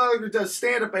feature, he no longer does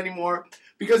stand-up anymore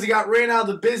because he got ran out of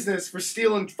the business for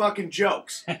stealing fucking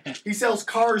jokes. He sells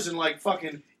cars in, like,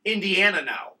 fucking Indiana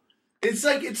now. It's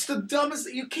like, it's the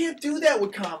dumbest... You can't do that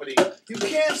with comedy. You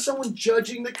can't have someone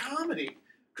judging the comedy.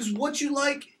 Because what you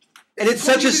like... And it's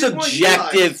such a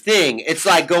subjective thing. It's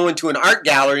like going to an art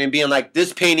gallery and being like,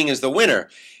 this painting is the winner.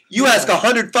 You ask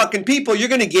 100 fucking people, you're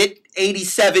going to get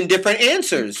 87 different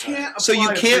answers. So you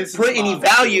can't put any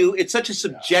value. It's such a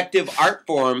subjective art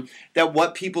form that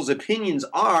what people's opinions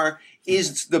are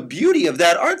is the beauty of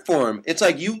that art form. It's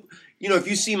like you know, if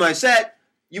you see my set,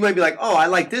 you might be like, oh, I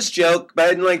like this joke, but I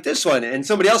didn't like this one. And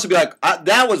somebody else would be like,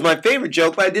 that was my favorite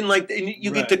joke, but I didn't like and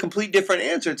you get the complete different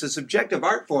answer. It's a subjective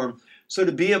art form. So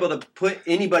to be able to put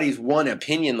anybody's one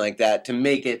opinion like that, to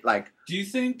make it like... Do you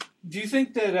think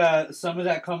that some of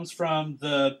that comes from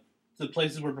the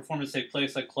places where performances take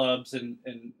place, like clubs and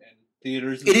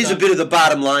theaters? And it is a bit of the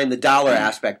bottom line, the dollar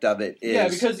aspect of it is... Yeah,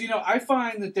 because, you know, I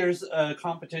find that there's a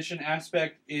competition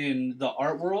aspect in the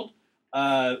art world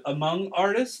among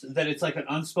artists, that it's like an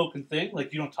unspoken thing,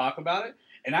 like you don't talk about it.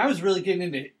 And I was really getting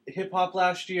into hip-hop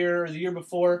last year or the year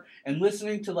before and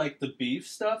listening to, like, the beef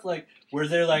stuff, like, where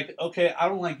they're like, okay, I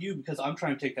don't like you because I'm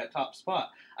trying to take that top spot.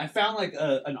 I found, like,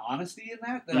 an honesty in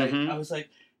that I was like,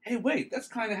 hey, wait, that's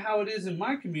kind of how it is in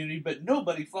my community, but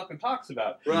nobody fucking talks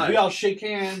about it. Right. We all shake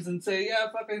hands and say,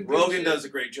 yeah, fucking... Rogan does a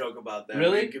great joke about that.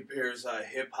 Really? He compares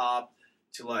hip-hop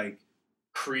to, like,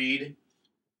 Creed,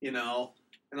 you know...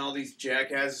 And all these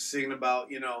jackasses singing about,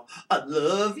 you know, I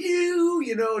love you,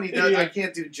 you know, and he does. I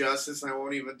can't do justice, and I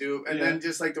won't even do it. And then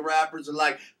just like the rappers are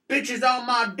like, bitches on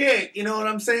my dick, you know what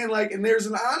I'm saying? Like, and there's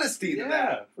an honesty to that.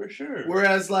 Yeah, for sure.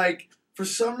 Whereas, like, for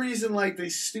some reason, like,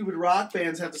 these stupid rock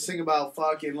bands have to sing about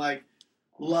fucking, like,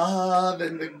 love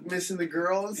and missing the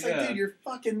girl. It's like, dude, you're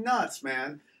fucking nuts,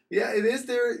 man. Yeah, it is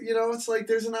there, you know, it's like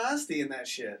there's an honesty in that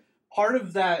shit. part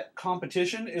of that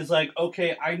competition is like,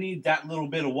 okay, I need that little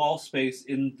bit of wall space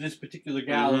in this particular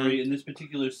gallery in this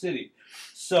particular city.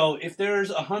 So if there's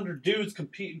 100 dudes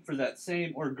competing for that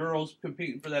same, or girls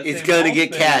competing for that same, it's going to wall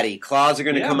get space, catty. Claws are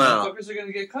going to come out. motherfuckers are going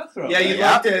to get cutthroat. Yeah, you'd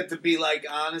Yeah. like it to be like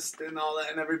honest and all that,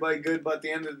 and everybody good. But at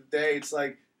the end of the day, it's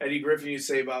like Eddie Griffin used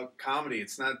to say about comedy: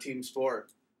 it's not a team sport;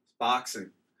 it's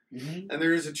boxing. Mhm. And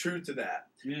there is a truth to that.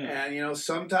 Yeah. And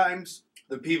sometimes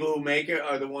the people who make it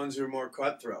are the ones who are more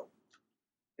cutthroat.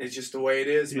 It's just the way it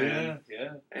is, man.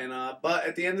 Yeah. And but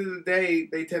at the end of the day,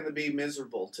 they tend to be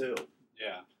miserable too.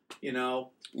 Yeah.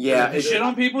 Yeah, If you shit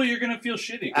on people, you're going to feel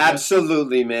shitty.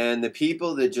 absolutely, man. The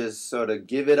people that just sort of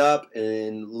give it up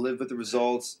and live with the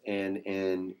results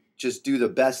and just do the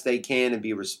best they can and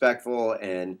be respectful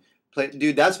and play.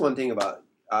 Dude, that's one thing about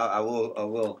I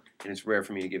will, and it's rare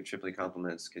for me to give Tripoli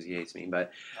compliments because he hates me.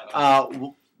 But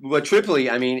but Tripoli,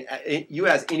 I mean, you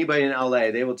ask anybody in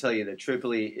LA, they will tell you that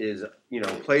Tripoli is,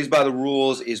 plays by the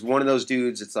rules. Is one of those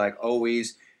dudes. It's like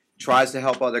always tries to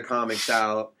help other comics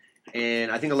out.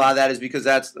 And I think a lot of that is because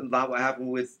that's a lot what happened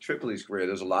with Tripoli's career.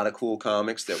 There's a lot of cool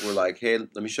comics that were like, hey,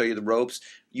 let me show you the ropes.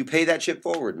 You pay that shit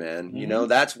forward, man. Mm-hmm.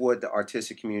 That's what the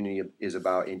artistic community is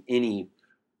about in any,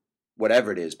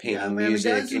 whatever it is, painting,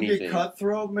 music, the guys who anything. get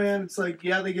cutthroat, man, it's like,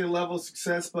 yeah, they get a level of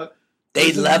success, but They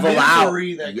there's a level out.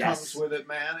 misery that Yes. comes with it,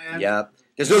 man. And Yeah.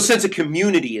 There's no sense of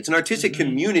community. It's an artistic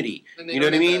community. And they You know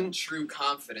don't what I have mean? that true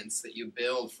confidence that you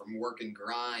build from work and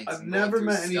grinds. I've and never going through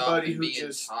met stuff anybody and who being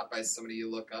just- taught by somebody you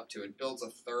look up to. It builds a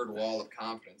third wall of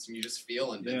confidence, and you just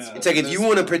feel invincible. It's like if Most you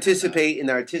want to people don't have participate in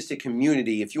the artistic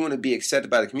community, if you want to be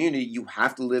accepted by the community, you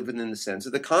have to live within the sense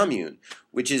of the commune,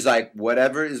 which is like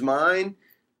whatever is mine,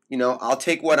 I'll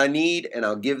take what I need and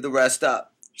I'll give the rest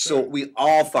up. So we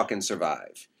all fucking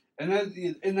survive. And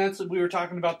that's we were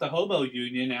talking about the hobo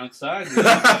union outside.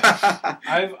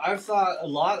 I've thought a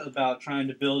lot about trying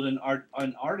to build an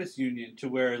artist union to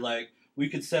where like we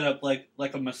could set up like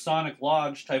a Masonic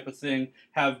lodge type of thing,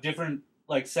 have different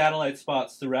like satellite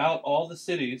spots throughout all the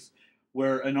cities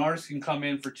where an artist can come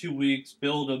in for 2 weeks,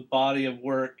 build a body of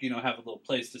work, have a little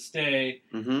place to stay,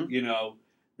 Mm-hmm.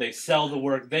 They sell the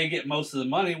work, they get most of the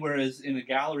money, whereas in a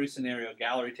gallery scenario,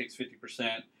 gallery takes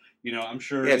 50%. I'm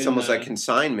sure. Yeah, it's almost like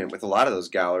consignment with a lot of those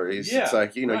galleries. Yeah, it's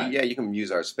like, right. yeah, you can use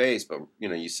our space, but,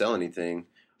 you sell anything.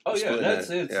 Oh, yeah, split that's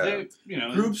it. it.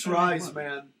 Yeah. groups rise,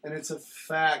 man, and it's a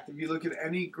fact. If you look at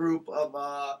any group of,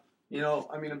 a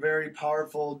very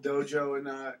powerful dojo in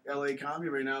LA comedy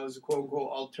right now is a quote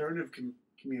unquote alternative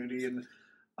community, and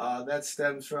that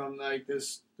stems from like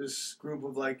this group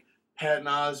of like Patton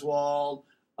Oswalt,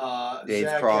 Dave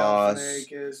Zach Cross,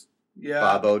 Galifianakis, yeah,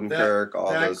 Bob Odenkirk,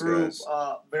 all that those group,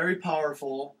 guys. very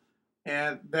powerful,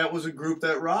 and that was a group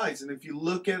that rise. And if you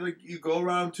look at it, you go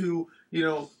around to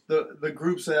the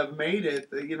groups that have made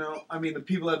it. The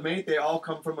people that made it, they all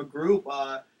come from a group.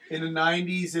 In the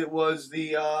 '90s, it was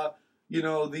the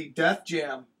the Def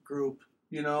Jam group.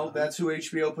 That's who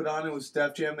HBO put on. It was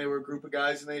Def Jam. They were a group of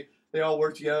guys, and they all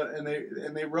worked together,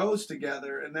 and they rose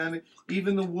together. And then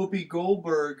even the Whoopi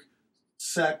Goldberg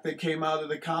sect that came out of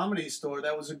the Comedy Store,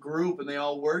 that was a group, and they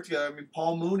all worked together.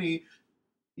 Paul Mooney,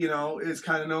 is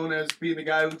kind of known as being the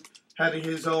guy who had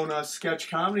his own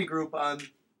sketch comedy group on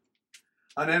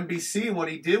NBC, and what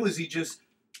he did was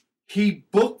he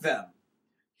booked them.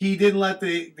 He didn't let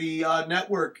the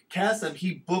network cast them.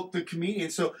 He booked the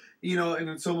comedians. So, and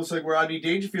it's almost like where Rodney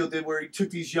Dangerfield did, where he took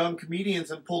these young comedians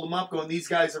and pulled them up going, these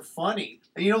guys are funny.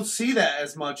 And you don't see that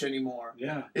as much anymore.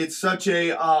 Yeah. It's such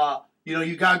a,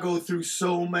 you got to go through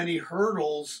so many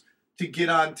hurdles to get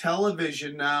on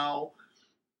television now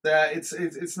that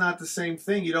it's not the same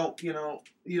thing. You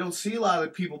don't see a lot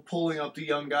of people pulling up the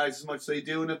young guys as much as they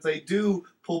do. And if they do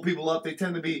pull people up, they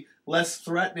tend to be less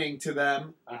threatening to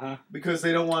them because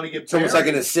they don't want to get It's almost like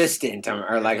an buried. assistant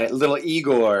or like a little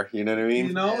Igor, you know what I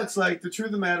mean? It's like the truth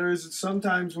of the matter is that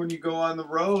sometimes when you go on the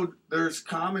road, there's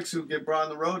comics who get brought on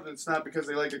the road, and it's not because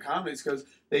they like the comedy, it's because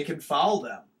they can foul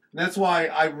them. And that's why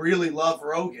I really love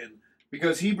Rogan,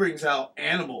 because he brings out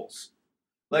animals.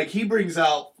 Like, he brings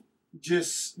out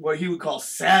just what he would call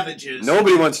savages.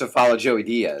 Nobody wants to follow Joey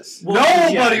Diaz.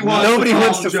 Nobody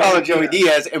wants to follow Joey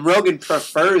Diaz, and Rogan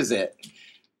prefers it.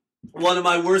 One of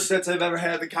my worst sets I've ever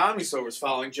had at the Comedy Store was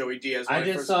following Joey Diaz. I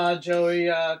just saw Joey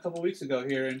a couple weeks ago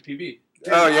here in PB.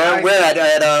 Oh, yeah?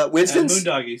 Where? At Winston's? And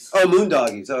Moondoggies. Oh,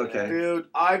 Moondoggies. Okay. Dude,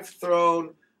 I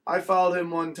followed him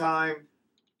one time.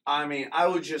 I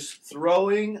was just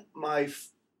throwing my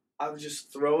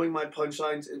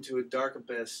punchlines into a dark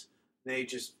abyss. You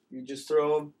just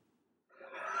throw them,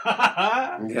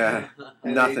 Yeah.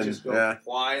 And Nothing, they just go yeah.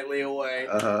 quietly away.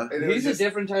 Uh-huh. And it was He's just- a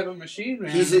different type of machine,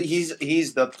 man. He's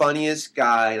the funniest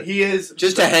guy. He is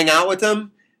Just to hang out with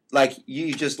him, like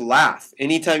you just laugh.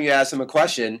 Anytime you ask him a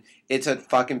question, it's a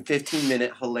fucking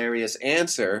 15-minute hilarious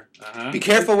answer. Uh-huh. Be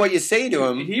careful what you say to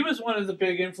him. He was one of the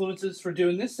big influences for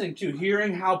doing this thing too.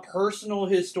 Hearing how personal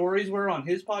his stories were on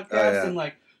his podcast, yeah. and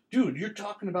like, dude, you're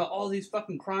talking about all these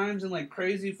fucking crimes and like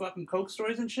crazy fucking coke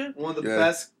stories and shit. one of the Yeah.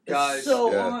 best It's guys.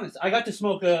 so Yeah. honest. I got to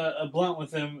smoke a blunt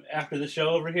with him after the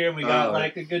show over here, and we got Oh.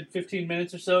 like a good 15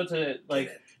 minutes or so to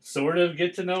like sort of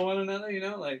get to know one another. You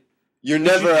know, like You're shoot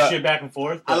never. the shit back and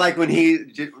forth. I like when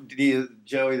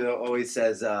Joey though always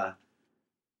says,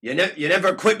 "You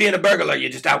never quit being a burglar. You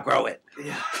just outgrow it."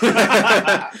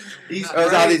 Yeah. He's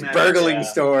There's all great, these man. burgling Yeah.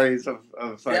 stories of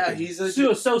fucking. Yeah, he's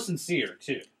a. so sincere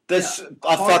too. This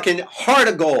a fucking heart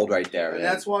of gold right there. And Man.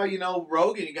 that's why,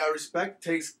 Rogan, you got respect.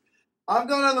 I've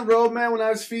gone on the road, man, when I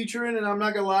was featuring, and I'm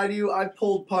not going to lie to you, I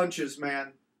pulled punches,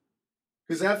 man.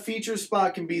 Because that feature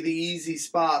spot can be the easy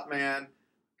spot, man.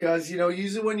 Because,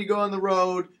 usually when you go on the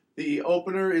road, the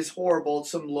opener is horrible.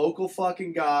 It's some local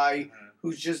fucking guy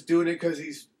who's just doing it because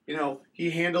he's, he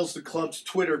handles the club's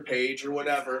Twitter page or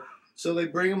whatever. So they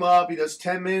bring him up. He does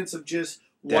 10 minutes of just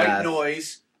white Death.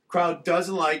 noise. Crowd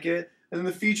doesn't like it. And then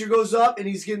the feature goes up, and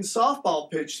he's getting softball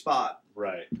pitch spot.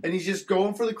 Right. And he's just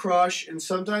going for the crush. And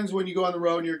sometimes when you go on the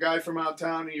road and you're a guy from out of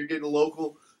town and you're getting a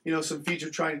local, some feature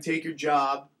trying to take your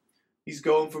job, he's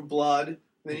going for blood. And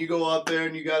then you go up there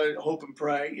and you got to hope and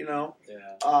pray,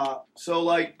 Yeah. So,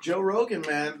 like, Joe Rogan,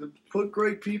 man, put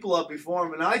great people up before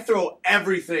him. And I throw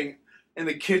everything in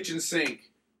the kitchen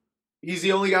sink. He's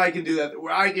the only guy who can do that,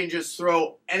 where I can just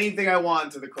throw anything I want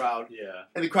into the crowd. Yeah.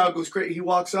 And the crowd goes crazy. He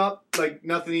walks up like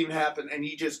nothing even happened, and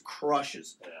he just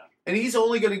crushes. Yeah. And he's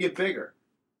only going to get bigger.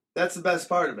 That's the best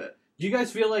part of it. Do you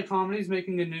guys feel like comedy's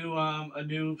making a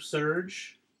new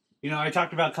surge? I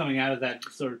talked about coming out of that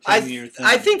sort of 10-year thing.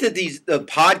 I think that the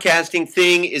podcasting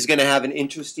thing is going to have an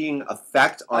interesting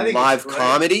effect I on think live it's great.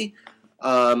 comedy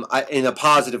in a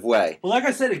positive way. Well, like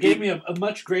I said, it gave me a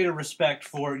much greater respect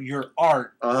for your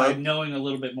art Uh-huh. by knowing a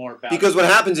little bit more about Because it. what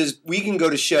happens is we can go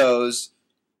to shows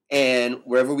and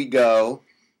wherever we go,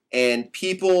 and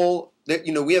people that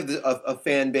we have a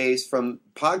fan base from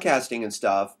podcasting and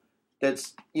stuff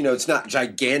that's it's not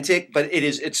gigantic, but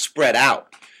it's spread out.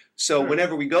 So Sure.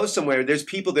 whenever we go somewhere, there's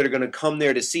people that are going to come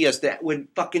there to see us that would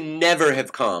fucking never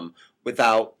have come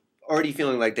without already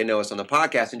feeling like they know us on the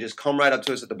podcast and just come right up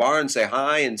to us at the bar and say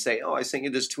hi and say, "Oh, I sent you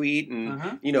this tweet," and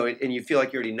Uh-huh. and you feel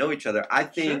like you already know each other. I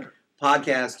think Sure.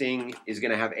 podcasting is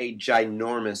going to have a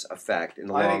ginormous effect in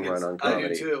the long run on I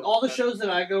comedy. do too. All the shows that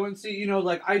I go and see,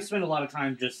 like I spend a lot of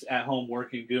time just at home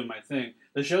working, doing my thing.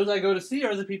 The shows I go to see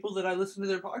are the people that I listen to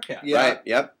their podcast. Yeah. Right?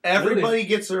 Yep. Everybody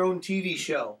gets their own TV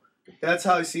show. That's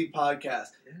how I see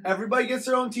podcasts. Everybody gets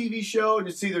their own TV show, and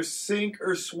it's either sink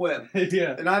or swim.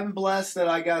 Yeah. And I'm blessed that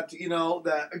I got to,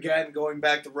 that, again, going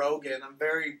back to Rogan, I'm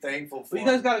very thankful for Well,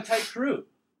 you guys got a tight crew.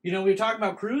 We were talking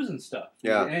about crews and stuff.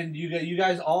 Yeah. And you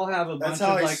guys all have a That's bunch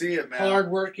how of I like see it, man.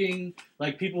 hardworking,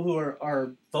 like people who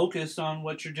are focused on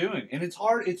what you're doing. And it's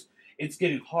hard. It's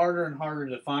getting harder and harder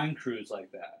to find crews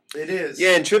like that. It is.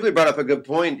 Yeah, and Tripoli brought up a good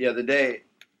point the other day.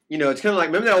 It's kind of like,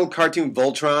 remember that old cartoon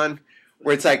Voltron,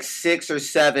 where it's like 6 or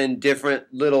 7 different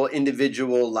little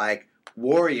individual like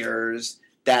warriors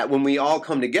that when we all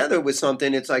come together with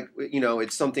something, it's like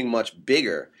it's something much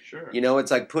bigger. Sure.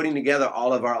 It's like putting together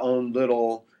all of our own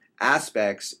little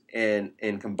aspects and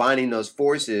combining those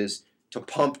forces to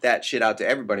pump that shit out to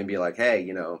everybody and be like, hey,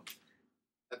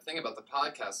 The thing about the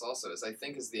podcast also is I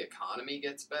think as the economy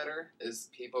gets better, as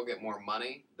people get more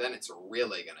money, then it's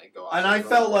really going to go out. And the I road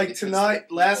felt like because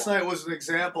last people- night was an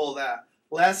example of that.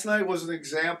 Last night was an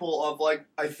example of, like,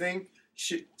 I think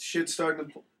shit starting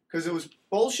to... Because it was...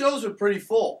 Both shows were pretty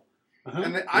full. Uh-huh.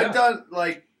 And I've done,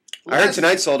 like... I heard last-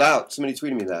 tonight sold out. Somebody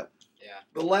tweeted me that. Yeah.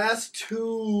 The last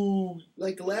the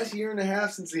last year and a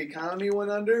half since the economy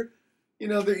went under,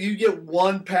 that you get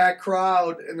one packed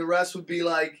crowd and the rest would be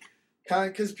like, kind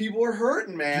of, because people were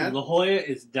hurting, man. La Jolla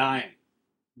is dying.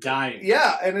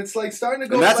 Yeah, and it's like starting to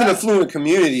go And that's an back. affluent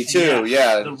community too.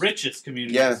 Yeah. The richest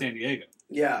community Yeah. in San Diego.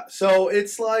 Yeah, so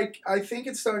it's like, I think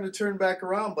it's starting to turn back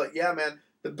around, but yeah, man,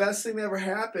 the best thing that ever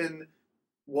happened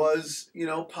was,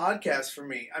 podcasts for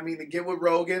me. I mean, to get with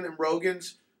Rogan, and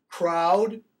Rogan's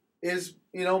crowd is,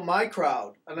 my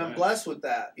crowd, and I'm Right. blessed with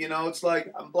that. It's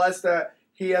like, I'm blessed that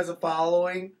he has a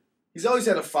following. He's always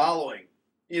had a following,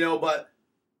 but,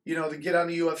 to get on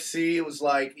the UFC, it was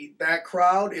like, that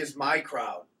crowd is my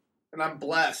crowd. And I'm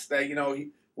blessed that,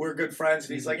 we're good friends.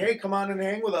 And he's like, hey, come on and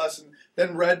hang with us. And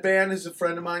then Red Band is a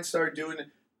friend of mine, started doing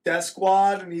Death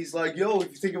Squad, and he's like, yo,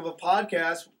 if you think of a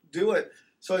podcast, do it.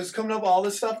 So he's coming up with all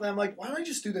this stuff, and I'm like, why don't I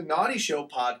just do the Naughty Show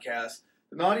podcast?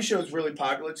 The Naughty Show is really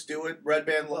popular. Let's do it. Red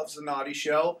Band loves the Naughty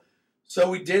Show. So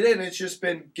we did it, and it's just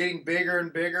been getting bigger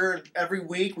and bigger. And every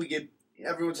week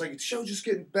everyone's like, the show's just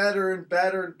getting better and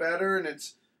better and better, and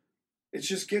it's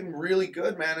just getting really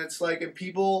good, man. It's like, and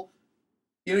people,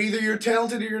 either you're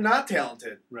talented or you're not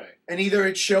talented. Right. And either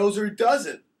it shows or it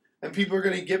doesn't. And people are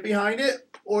going to get behind it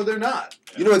or they're not.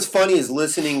 You know what's funny is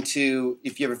listening to,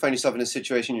 if you ever find yourself in a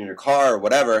situation in your car or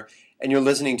whatever, and you're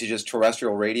listening to just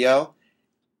terrestrial radio,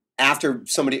 after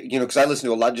somebody, because I listen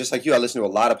to a lot, just like you, I listen to a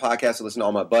lot of podcasts. I listen to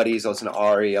all my buddies. I listen to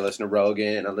Ari. I listen to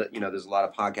Rogan. There's a lot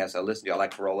of podcasts I listen to. I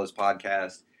like Carolla's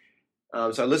podcast.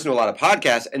 So I listen to a lot of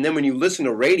podcasts. And then when you listen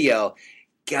to radio,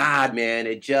 God, man,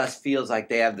 it just feels like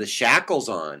they have the shackles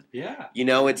on. Yeah.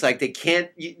 It's like they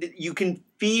can't, you can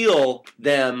feel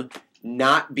them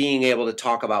not being able to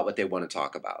talk about what they want to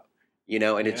talk about,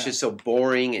 and it's just so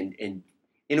boring and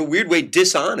in a weird way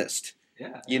dishonest,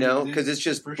 because it's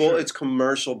just, it's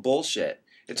commercial bullshit.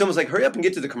 It's almost like, hurry up and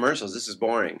get to the commercials. This is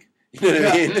boring. You know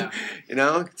what I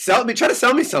mean? Try to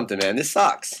sell me something, man. This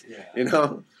sucks.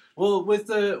 Yeah. Well, with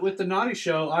the Naughty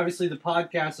Show, obviously the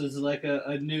podcast is like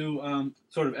a new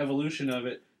sort of evolution of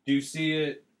it. Do you see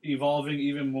it evolving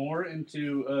even more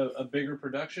into a bigger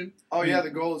production? Oh, yeah,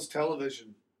 the goal is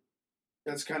television.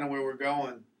 That's kind of where we're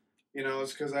going.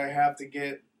 It's because I have to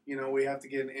get, we have to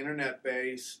get an internet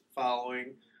base following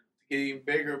to get even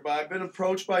bigger. But I've been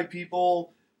approached by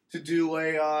people to do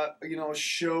a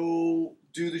show,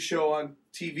 do the show on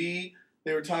TV.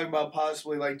 They were talking about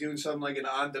possibly like doing something like an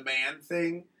on-demand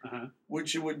thing,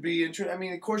 which it would be interesting. I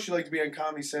mean, of course, you like to be on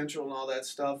Comedy Central and all that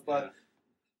stuff, but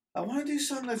I want to do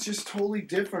something that's just totally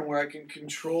different where I can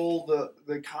control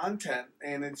the content.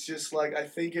 And it's just like, I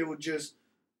think it would just,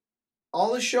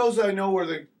 all the shows that I know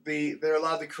where they're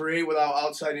allowed to create without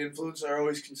outside influence are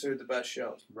always considered the best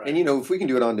shows. Right. And if we can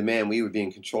do it on demand, we would be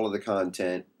in control of the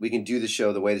content. We can do the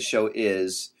show the way the show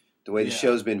is, the way the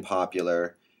show's been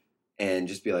popular. And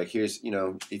just be like, here's,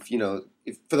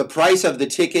 if for the price of the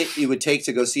ticket you would take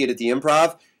to go see it at the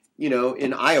Improv,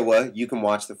 in Iowa, you can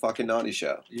watch the fucking Naughty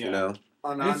Show,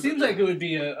 It seems like it would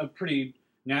be a pretty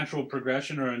natural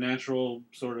progression or a natural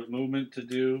sort of movement to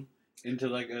do into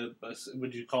like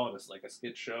would you call it like a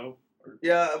skit show? Or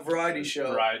a variety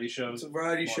show. Variety show. It's a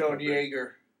variety show in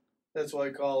Jaeger. That's what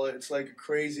I call it. It's like a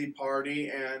crazy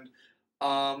party. And,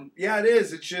 it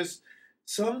is. It's just...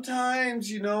 Sometimes,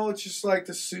 it's just like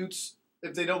the suits,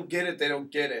 if they don't get it, they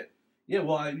don't get it. Yeah,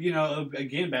 well,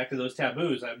 again, back to those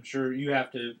taboos, I'm sure you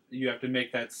have to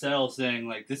make that sell saying,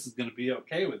 like, this is going to be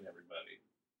okay with everybody.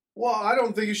 Well, I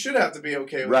don't think it should have to be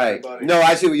okay with everybody. No,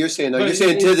 I see what you're saying, though. You're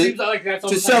saying to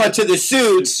sell it to the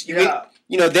suits, they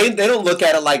don't look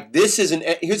at it like this isn't,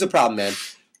 here's the problem, man.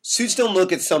 Suits don't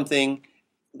look at something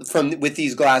with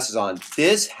these glasses on.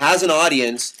 This has an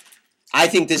audience. I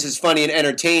think this is funny and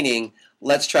entertaining.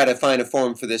 Let's try to find a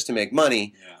form for this to make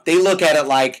money. Yeah. They look at it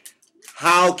like,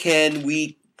 how can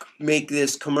we make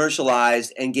this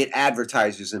commercialized and get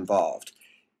advertisers involved?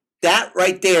 That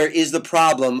right there is the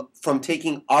problem from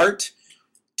taking art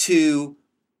to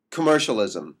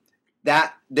commercialism.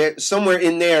 That there somewhere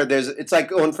in there, it's like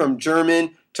going from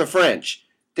German to French.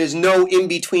 There's no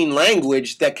in-between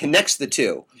language that connects the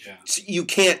two. Yeah. So you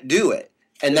can't do it.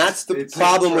 And that's the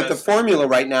problem with the formula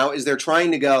right now is they're trying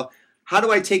to go, how do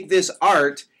I take this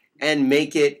art and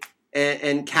make it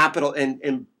and capital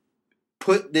and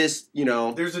put this,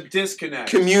 there's a disconnect,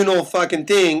 communal fucking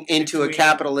thing into a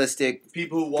capitalistic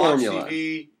people who watch formula.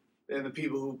 TV and the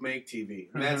people who make TV.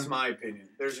 And that's my opinion.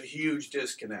 There's a huge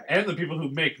disconnect. And the people who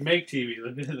make TV,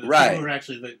 the people who are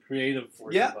actually the creative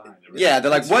force behind it. Right? Yeah,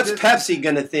 they're like, what's Pepsi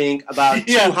going to think about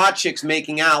two hot chicks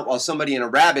making out while somebody in a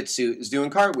rabbit suit is doing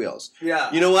cartwheels?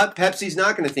 Yeah. You know what? Pepsi's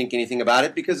not going to think anything about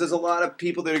it because there's a lot of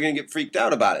people that are going to get freaked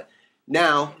out about it.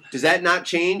 Now, does that not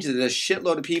change that a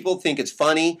shitload of people think it's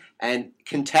funny and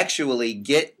contextually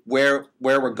get where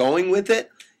we're going with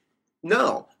it?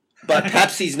 No. But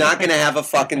Pepsi's not going to have a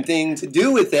fucking thing to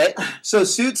do with it. So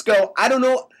suits go, I don't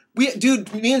know.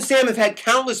 Me and Sam have had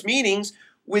countless meetings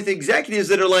with executives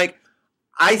that are like,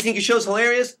 I think your show's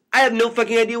hilarious. I have no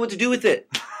fucking idea what to do with it.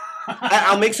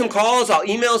 I'll make some calls. I'll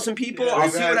email some people. I'll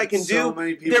see what I can do.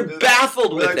 They're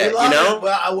baffled with it,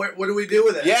 Well, what do we do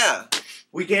with it? Yeah.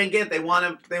 We can't get. They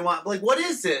want like, what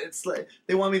is it? It's like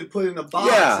they want me to put it in a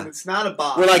box, and it's not a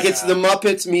box. We're like, it's the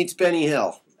Muppets meets Benny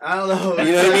Hill. I don't know.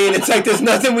 You know what I mean? It's like there's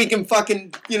nothing we can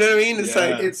fucking. You know what I mean? It's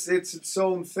like it's its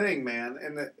own thing, man,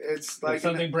 and it's like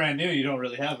something brand new. You don't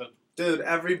really have it, dude.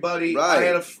 Everybody. Right. I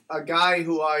had a guy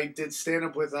who I did stand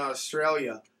up with in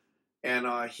Australia,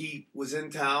 and he was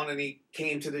in town, and he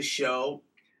came to the show.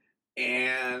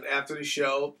 And after the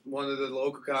show, one of the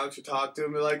local comics would talk to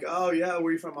him. They're like, "Oh yeah, where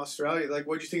are you from? Australia?" Like,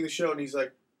 "What'd you think of the show?" And he's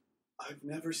like, "I've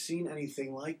never seen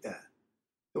anything like that.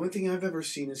 The only thing I've ever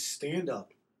seen is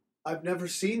stand-up. I've never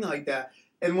seen like that."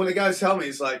 And when the guys tell me,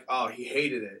 he's like, "Oh, he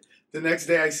hated it." The next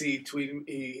day, I see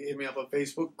he hit me up on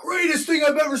Facebook. "Greatest thing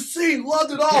I've ever seen.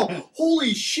 Loved it all.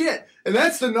 Holy shit!" And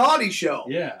that's the Naughty Show.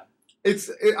 Yeah.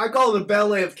 I call it the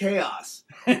ballet of chaos.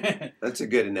 That's a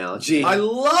good analogy. I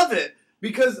love it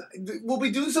because we'll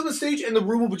be doing something on stage and the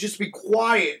room will just be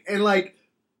quiet. And like,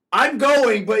 I'm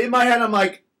going, but in my head, I'm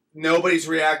like, nobody's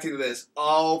reacting to this.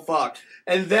 Oh, fuck.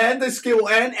 And then the skit will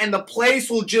end and the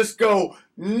place will just go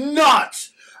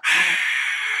nuts.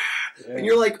 Yeah. And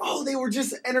you're like, oh, they were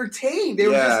just entertained. They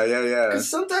were yeah. Because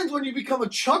sometimes when you become a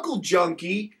chuckle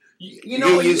junkie, you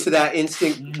get used to that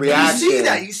instant reaction. You see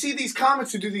that. You see these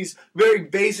comics who do these very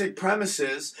basic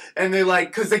premises, and they're like,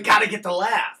 because they got to get the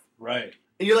laugh. Right.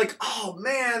 And you're like, oh,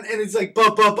 man. And it's like,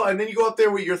 and then you go up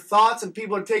there with your thoughts, and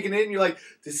people are taking it in, and you're like,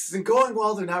 this isn't going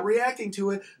well. They're not reacting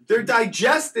to it. They're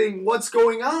digesting what's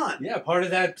going on. Yeah, part of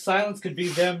that silence could be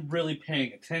them really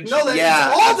paying attention. No, it's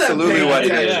all them absolutely paying what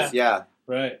attention. it is. Yeah.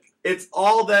 Right. It's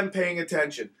all them paying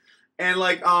attention. And,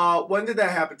 like, when did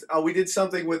that happen? We did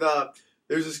something with,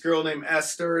 there's this girl named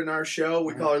Esther in our show.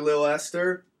 We call her Lil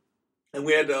Esther. And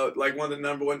we had, like, one of the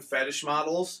number one fetish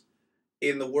models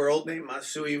in the world named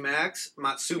Matsumi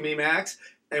Max.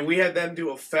 And we had them do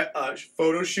a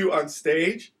photo shoot on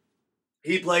stage.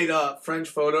 He played a French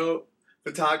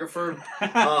photographer,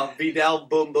 Vidal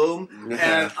Boom Boom.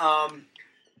 And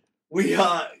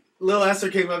Lil Esther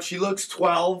came up. She looks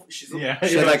 12. She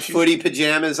had like footy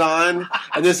pajamas on,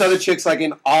 and this other chick's like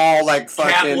in all like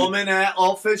fucking Catwoman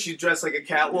outfit. She dressed like a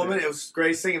Catwoman. It was the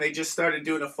greatest thing. And they just started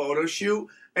doing a photo shoot,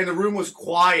 and the room was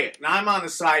quiet. And I'm on the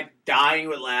side dying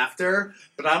with laughter,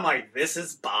 but I'm like, this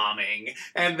is bombing.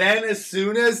 And then as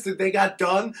soon as they got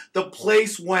done, the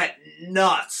place went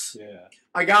nuts. Yeah.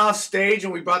 I got off stage,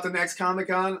 and we brought the next comic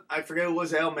on. I forget it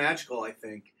was Al Magical, I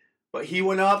think, but he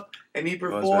went up and he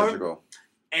performed.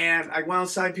 And I went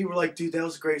outside, people were like, dude, that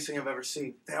was the greatest thing I've ever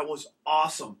seen. That was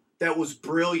awesome. That was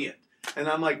brilliant. And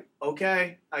I'm like,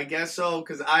 okay, I guess so,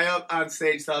 because I up on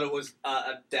stage thought it was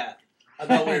a death. I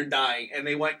thought we were dying. And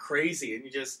they went crazy. And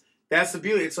that's the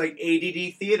beauty. It's like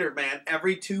ADD theater, man.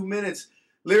 Every 2 minutes,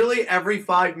 literally every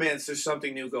 5 minutes, there's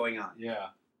something new going on.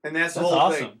 Yeah. And that's the whole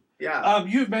awesome. thing. Yeah.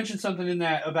 You mentioned something in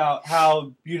that about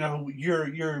how,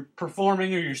 you're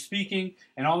performing or you're speaking,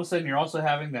 and all of a sudden you're also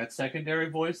having that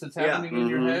secondary voice that's happening in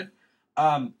your head.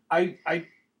 I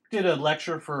did a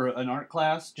lecture for an art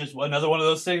class, just another one of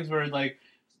those things where like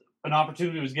an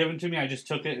opportunity was given to me, I just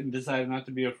took it and decided not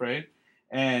to be afraid.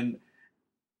 And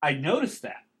I noticed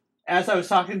that as I was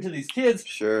talking to these kids,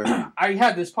 I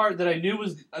had this part that I knew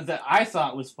that I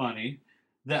thought was funny,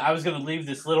 that I was going to leave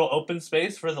this little open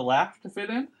space for the laugh to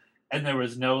fit in. And there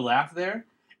was no laugh there,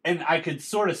 and I could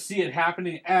sort of see it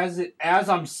happening as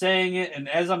I'm saying it, and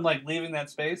as I'm like leaving that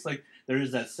space, like there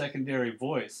is that secondary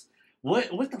voice.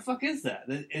 What the fuck is that?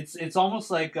 It's almost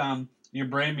like your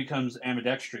brain becomes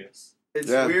ambidextrous. It's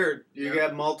weird. You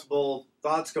have multiple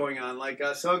thoughts going on. Like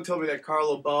someone told me that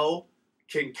Carlo Bo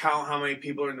can count how many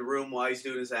people are in the room while he's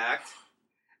doing his act.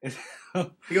 He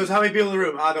goes, "How many people in the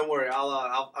room?" "Oh, don't worry,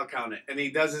 I'll count it." And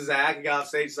he does his act. He got off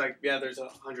stage. He's like, "Yeah, there's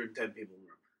 110 people in the room."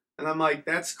 And I'm like,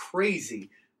 that's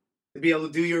crazy. To be able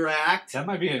to do your act. That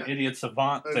might be an idiot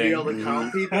savant thing. To be able to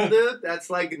count people, dude. That's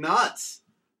like nuts.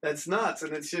 That's nuts.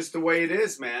 And it's just the way it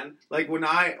is, man. Like when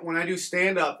I do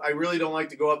stand up, I really don't like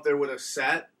to go up there with a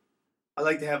set.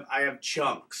 I have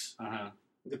chunks.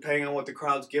 Depending on what the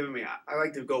crowd's giving me. I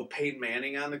like to go Peyton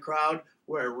Manning on the crowd,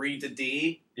 where I read the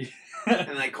D.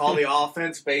 And I call the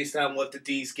offense based on what the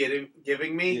D's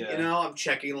giving me. Yeah. I'm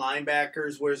checking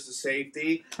linebackers. Where's the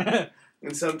safety?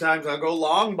 And sometimes I'll go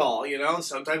long ball, and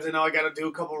sometimes I know I got to do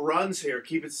a couple runs here.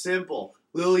 Keep it simple.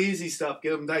 Little easy stuff.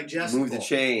 Get them digestible. Move the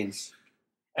chains.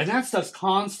 And that stuff's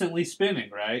constantly spinning,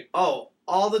 right? Oh,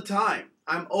 all the time.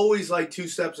 I'm always like 2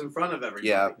 steps in front of everybody.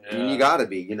 Yeah. And you got to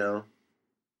be,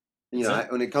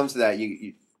 when it comes to that,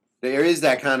 there is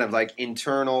that kind of like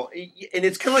internal, and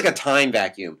it's kind of like a time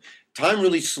vacuum. Time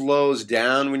really slows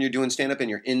down when you're doing stand-up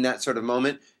and you're in that sort of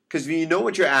moment. Because when you know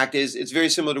what your act is, it's very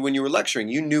similar to when you were lecturing.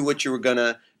 You knew what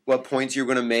points you were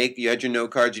gonna make. You had your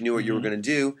note cards. You knew what you were gonna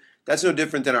do. That's no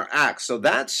different than our acts. So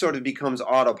that sort of becomes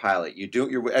autopilot.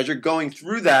 As you're going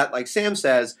through that, like Sam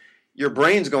says, your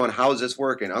brain's going, "How is this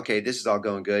working? Okay, this is all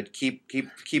going good. Keep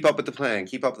up with the plan.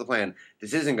 Keep up with the plan.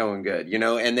 This isn't going good,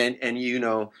 And then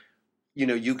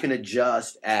you can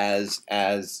adjust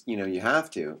as you have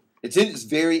to. It's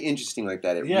very interesting like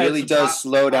that. It Yeah, really does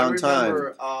slow down time.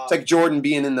 remember, It's like Jordan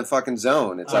being in the fucking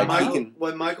zone. It's like he can.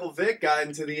 When Michael Vick got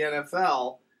into the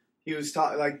NFL, he was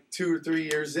talking like 2 or 3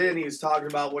 years in. He was talking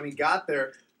about when he got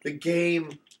there, the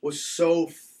game was so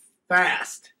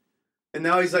fast, and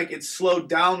now he's like, it's slowed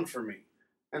down for me.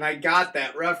 And I got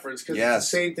that reference because it's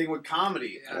the same thing with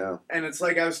comedy. Yeah. And it's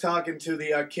like I was talking to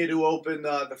the kid who opened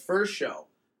the first show.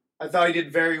 I thought he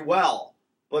did very well,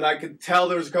 but I could tell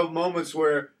there was a couple moments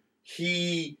where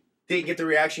he didn't get the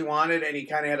reaction he wanted, and he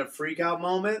kind of had a freak out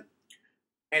moment,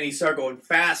 and he started going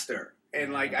faster.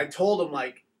 And like I told him,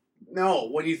 like, no,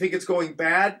 when you think it's going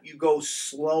bad, you go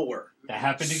slower. That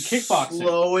happened in kickboxing.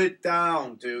 Slow it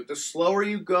down, dude. The slower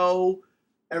you go,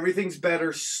 everything's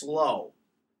better slow.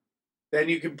 Then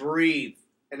you can breathe,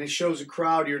 and it shows a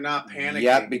crowd you're not panicking.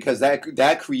 Yeah, because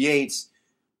that creates.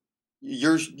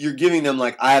 You're giving them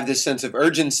like, I have this sense of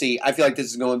urgency. I feel like this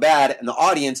is going bad, and the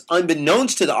audience,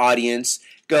 unbeknownst to the audience,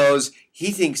 goes,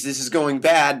 he thinks this is going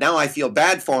bad. Now I feel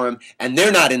bad for him, and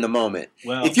they're not in the moment.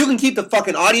 Well, if you can keep the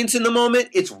fucking audience in the moment,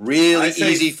 it's really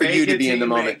easy for you to be in the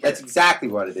moment. it. That's exactly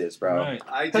what it is, bro. right.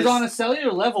 Because on a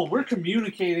cellular level, we're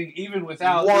communicating even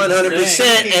without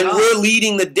 100%, and we're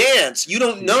leading the dance. You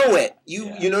don't know it.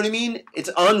 Yeah. You know what I mean? It's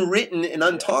unwritten and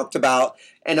untalked about.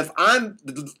 And if I'm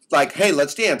like, hey,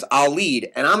 let's dance, I'll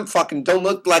lead, and I'm fucking don't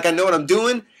look like I know what I'm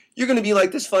doing, you're going to be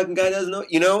like, this fucking guy doesn't know,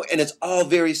 you know? And it's all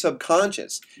very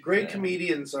subconscious. Great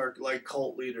comedians are like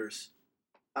cult leaders.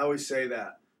 I always say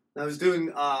that. I was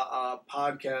doing a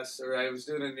podcast, or I was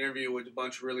doing an interview with a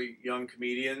bunch of really young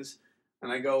comedians,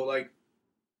 and I go, like,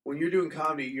 when you're doing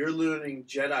comedy, you're learning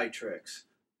Jedi tricks.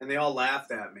 And they all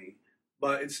laughed at me.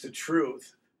 But it's the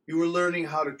truth. You were learning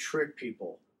how to trick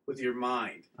people with your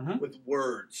mind, with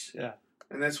words. Yeah.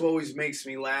 And that's what always makes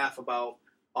me laugh about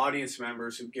audience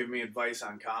members who give me advice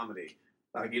on comedy.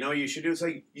 Like, you know what you should do? It's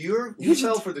like, you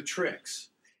fell for the tricks.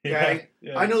 Okay?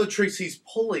 Yeah. I know the tricks he's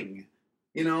pulling.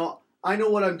 You know, I know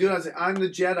what I'm doing. I say, I'm the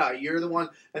Jedi. You're the one.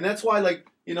 And that's why, like,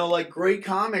 you know, like great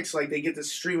comics, like they get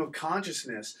this stream of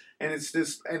consciousness, and it's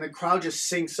this, and the crowd just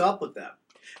syncs up with them.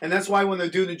 And that's why when they're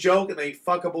doing a joke and they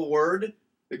fuck up a word,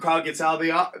 the crowd gets out of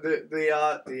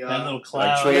that little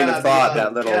cloud, train of thought,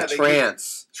 that little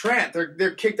trance.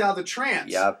 They're kicked out of the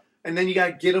trance. Yep. And then you got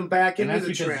to get them back into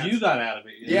the trance. Because you got out of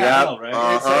it. Yeah. Well, right?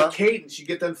 And it's that cadence. You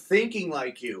get them thinking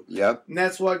like you. Yep. And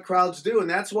that's what crowds do. And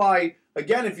that's why,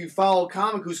 again, if you follow a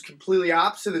comic who's completely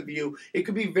opposite of you, it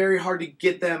could be very hard to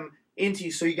get them into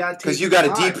you. So you got to take because you got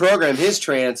to deprogram his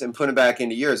trance and put it back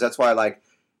into yours. That's why, like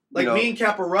me and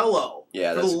Caparello.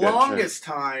 Yeah, for the longest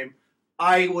time,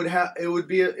 I would have it would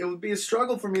be a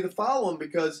struggle for me to follow him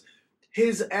because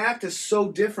his act is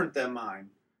so different than mine.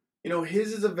 You know,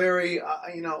 his is a very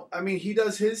he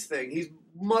does his thing. He's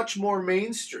much more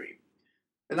mainstream,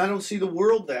 and I don't see the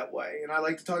world that way. And I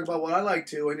like to talk about what I like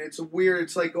to, and it's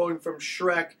like going from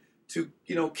Shrek to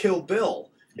Kill Bill.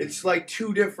 It's like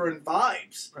two different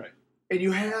vibes, right? And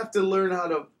you have to learn how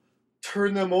to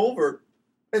turn them over,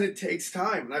 and it takes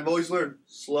time. And I've always learned,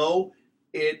 slow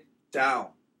it down.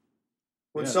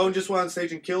 When someone just went on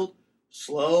stage and killed,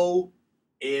 slow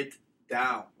it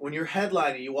down. When you're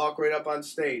headlining, you walk right up on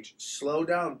stage. Slow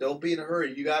down. Don't be in a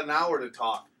hurry. You got an hour to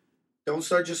talk. Don't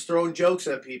start just throwing jokes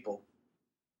at people.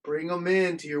 Bring them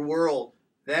into your world.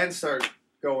 Then start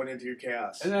going into your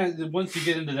chaos. And then once you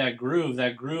get into that groove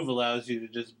allows you to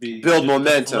just build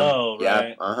momentum. Flow,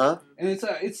 right? Yeah. And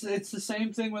it's the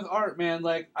same thing with art, man.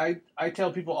 Like I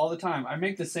tell people all the time, I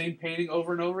make the same painting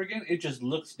over and over again. It just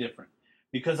looks different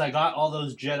because I got all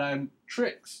those Jedi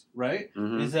tricks, right?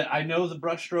 Mm-hmm. Is that I know the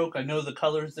brushstroke, I know the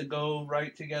colors that go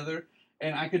right together,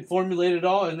 and I could formulate it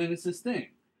all, and then it's this thing.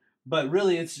 But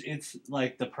really, it's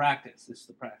like the practice. It's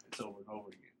the practice over and over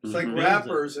again. It's like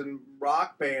rappers and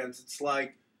rock bands. It's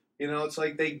like, it's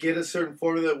like they get a certain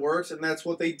formula that works, and that's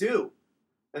what they do.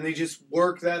 And they just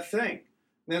work that thing.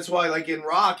 And that's why, like in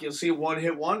rock, you'll see a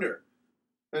one-hit wonder.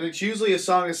 And it's usually a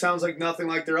song that sounds like nothing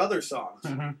like their other songs.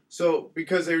 Mm-hmm. So,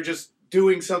 because they're just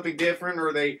doing something different,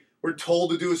 or they were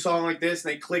told to do a song like this,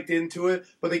 and they clicked into it,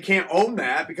 but they can't own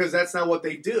that because that's not what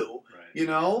they do.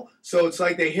 Right. So it's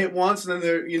like they hit once, and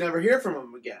then you never hear from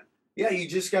them again. Yeah, you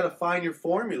just got to find your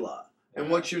formula. And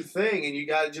what's your thing, and you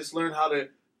got to just learn how to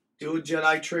do a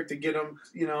Jedi trick to get them,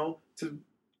 to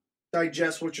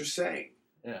digest what you're saying.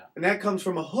 Yeah. And that comes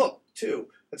from a hook, too.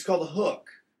 It's called a hook.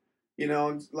 And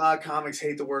a lot of comics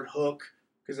hate the word hook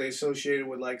because they associate it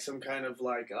with, like, some kind of,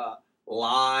 like,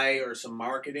 lie or some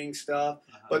marketing stuff.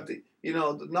 Uh-huh. But,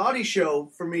 the Naughty Show,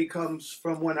 for me, comes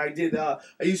from when I did, I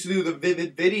used to do the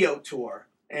Vivid Video Tour.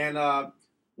 And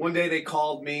one day they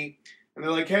called me. And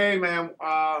they're like, hey, man,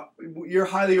 you're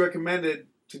highly recommended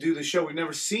to do the show. We've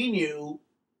never seen you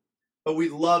but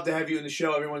we'd love to have you in the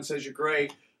show. Everyone says you're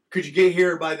great. Could you get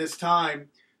here by this time?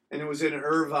 And it was in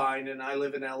Irvine, and I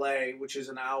live in L.A., which is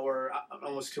an hour,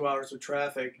 almost 2 hours with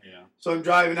traffic. Yeah. So I'm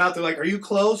driving out there like, are you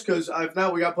close? Because if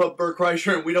not, we got to put Bert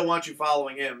Kreischer, and we don't want you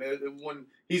following him. When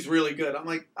he's really good. I'm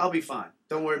like, I'll be fine.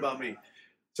 Don't worry about me.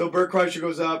 So Bert Kreischer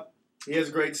goes up. He has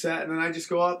a great set, and then I just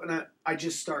go up, and I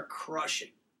just start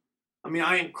crushing. I mean,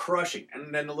 I am crushing.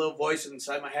 And then the little voice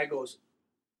inside my head goes,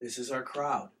 this is our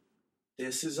crowd.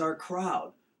 This is our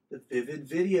crowd. The Vivid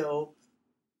Video,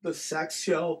 the sex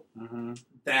show,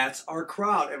 that's our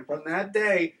crowd. And from that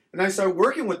day, and I started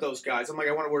working with those guys. I'm like,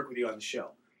 I want to work with you on the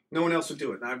show. No one else would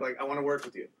do it. And I'm like, I want to work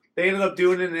with you. They ended up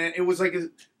doing it, and it was like,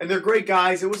 and they're great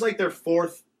guys. It was like their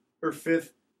 4th or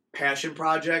 5th passion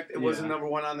project. It wasn't number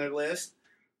 1 on their list.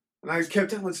 And I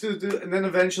kept telling, let's do it. And then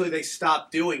eventually they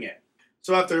stopped doing it.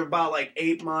 So after about like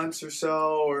 8 months or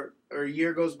so, or a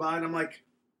year goes by, and I'm like,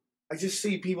 I just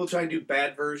see people trying to do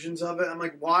bad versions of it. I'm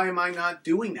like, why am I not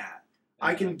doing that?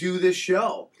 I can do this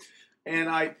show. And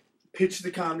I pitched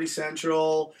to Comedy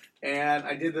Central, and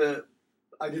I did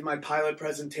my pilot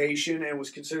presentation, and it was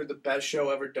considered the best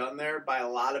show ever done there by a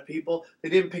lot of people. They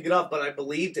didn't pick it up, but I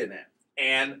believed in it.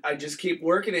 And I just keep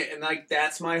working it, and like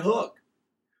that's my hook.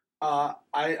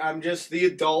 I'm just the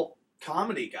adult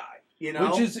comedy guy. You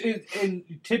know? Which is, and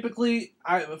typically,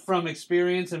 from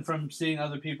experience and from seeing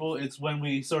other people, it's when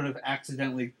we sort of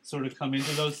accidentally sort of come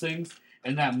into those things,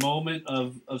 and that moment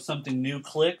of something new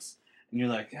clicks, and you're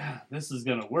like, this is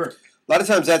going to work. A lot of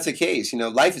times that's the case. You know,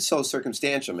 life is so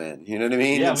circumstantial, man. You know what I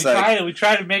mean? Yeah, we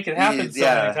try to make it happen so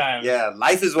many times. Yeah,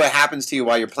 life is what happens to you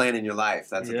while you're planning your life.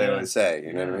 That's what they always say.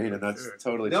 You know what I mean? And that's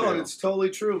totally true. No, and it's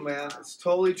totally true, man. It's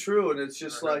totally true, and it's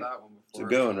just like... It's a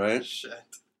good one, right? Shit.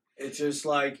 It's just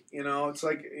like, it's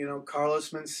like, Carlos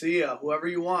Mencia, whoever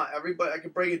you want. Everybody, I can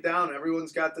break it down.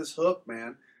 Everyone's got this hook,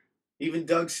 man. Even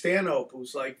Doug Stanhope,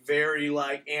 who's like very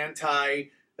like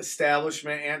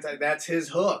anti-establishment, that's his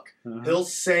hook. He'll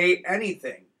say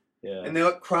anything. Yeah. And there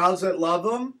are crowds that love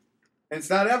him, and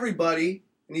it's not everybody,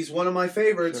 and he's one of my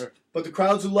favorites, but the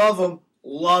crowds who love him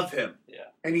love him. Yeah.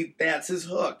 And that's his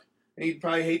hook. And he'd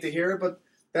probably hate to hear it, but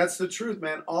that's the truth,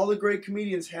 man. All the great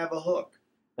comedians have a hook.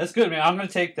 That's good, man. I'm going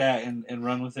to take that and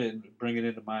run with it and bring it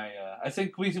into my... I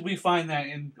think we find that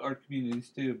in our communities,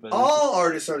 too. But all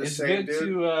artists are the same,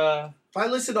 dude. If I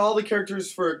listed all the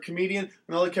characters for a comedian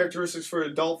and all the characteristics for an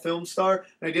adult film star,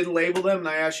 and I didn't label them, and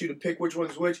I asked you to pick which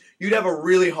one's which, you'd have a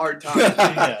really hard time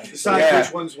deciding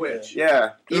which one's which.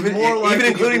 Yeah. Even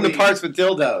including the parts with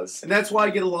dildos. And that's why I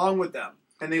get along with them.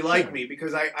 And they like me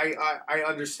because I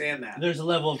understand that. There's a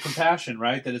level of compassion,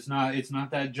 right? That it's not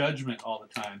that judgment all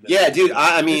the time. Yeah, dude.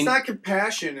 I mean, it's not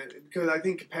compassion, because I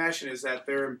think compassion is that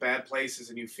they're in bad places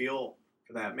and you feel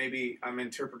for that. Maybe I'm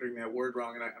interpreting that word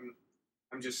wrong, and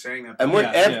I'm just saying that. And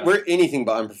we're anything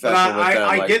but unprofessional with them.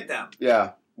 I get them.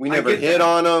 Yeah. We never hit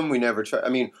on them. We never try. I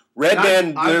mean,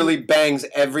 Redman literally bangs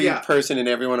every person in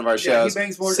every one of our shows. He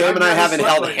bangs more. Sam and I haven't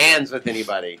held hands with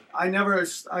anybody. I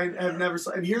have never.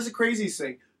 And here's the craziest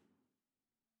thing.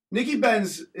 Nikki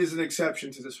Benz is an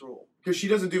exception to this rule because she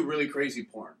doesn't do really crazy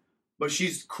porn, but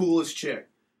she's the coolest chick.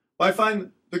 But I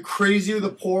find the crazier the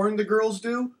porn the girls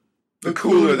do, the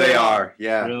cooler they are.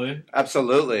 Yeah, really,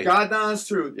 absolutely. God honest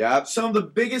truth. Yep. Some of the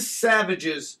biggest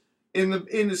savages in the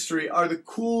industry are the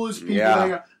coolest people.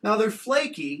 Yeah. Now they're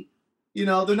flaky, they're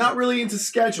not really into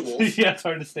schedules. Yeah, it's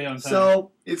hard to stay on time.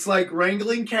 So it's like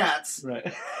wrangling cats.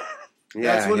 Right.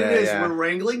 That's what it is. Yeah. We're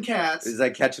wrangling cats. It's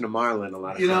like catching a marlin a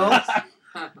lot of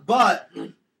times. But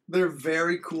they're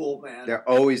very cool, man. They're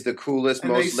always the coolest,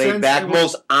 most laid back,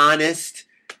 most honest.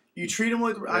 You treat them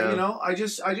with, I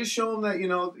just show them that,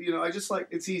 I just like,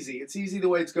 it's easy. It's easy the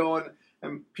way it's going.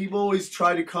 And people always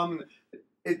try to come.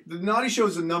 The Naughty Show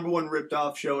is the #1 ripped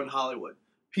off show in Hollywood.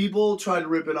 People try to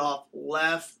rip it off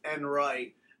left and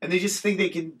right, and they just think they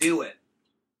can do it.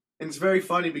 And it's very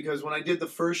funny because when I did the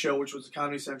first show, which was the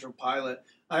Comedy Central pilot,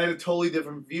 I had a totally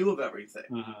different view of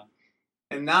everything.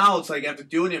 And now it's like after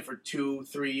doing it for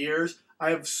 2-3 years,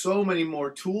 I have so many more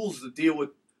tools to deal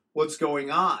with what's going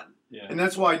on. Yeah. And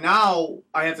that's why now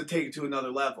I have to take it to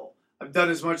another level. I've done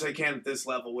as much as I can at this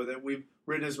level with it. We've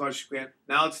written as much as we can.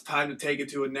 Now it's time to take it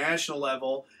to a national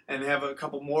level and have a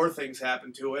couple more things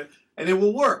happen to it, and it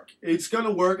will work. It's going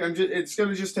to work. It's going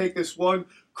to just take this one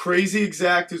crazy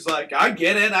exec who's like, I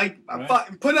get it. I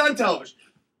put it on television,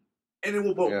 and it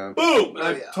will boom. Yeah. Boom! And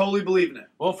I totally believe in it.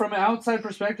 Well, from an outside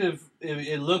perspective,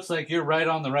 it looks like you're right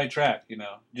on the right track,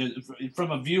 just from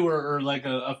a viewer or like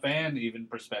a fan even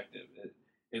perspective.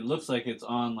 It looks like it's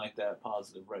on like that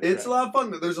positive right track. It's a lot of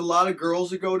fun. There's a lot of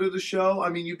girls that go to the show. I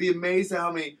mean, you'd be amazed at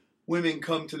how many women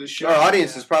come to the show. Our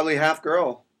audience is probably half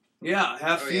girl. Yeah,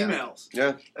 half Oh, yeah. females.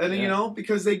 Yeah. And, you Yeah. know,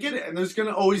 because they get it. And there's going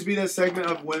to always be that segment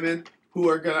of women who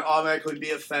are going to automatically be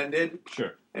offended.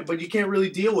 Sure. But you can't really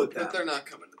deal with But that. they're not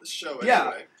coming to the show Yeah.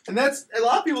 anyway. And that's, a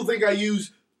lot of people think I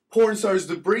use porn stars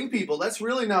to bring people. That's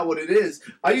really not what it is.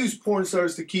 I use porn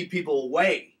stars to keep people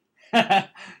away.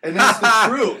 And that's the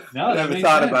truth. No, I that never makes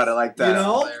thought sense. about it like that. You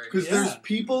know? Hilarious. Because Yeah. there's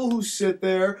people who sit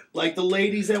there, like the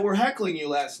ladies that were heckling you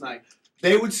last night.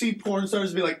 They would see porn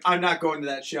stars and be like, I'm not going to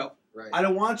that show. Right. I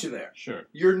don't want you there. Sure.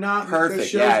 You're not, the Perfect.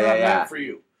 show's Yeah, not yeah. meant for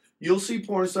you. You'll see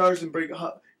porn stars and bring,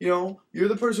 you know, you're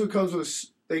the person who comes with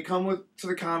they come to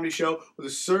the comedy show with a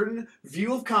certain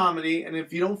view of comedy, and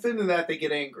if you don't fit into that, they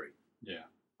get angry. Yeah.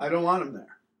 I don't want them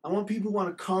there. I want people who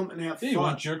want to come and have Yeah, fun. you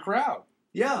want your crowd.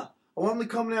 Yeah, I want them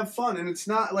to come and have fun, and it's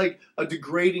not like a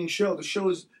degrading show. The show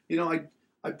is, you know,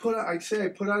 I put on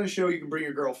a show you can bring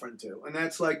your girlfriend to, and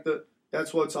that's like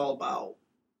that's what it's all about.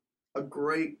 A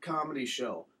great comedy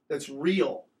show that's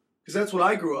real, because that's what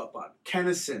I grew up on.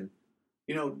 Kennison,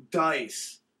 you know,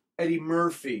 Dice, Eddie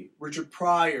Murphy, Richard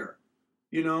Pryor,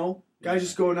 you know, guys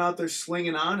just going out there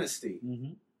slinging honesty,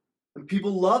 Mm-hmm. and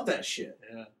people love that shit.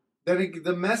 Yeah. Then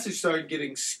the message started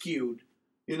getting skewed,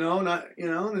 you know,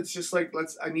 and it's just like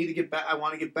I need to get back. I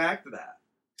want to get back to that.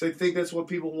 So I think that's what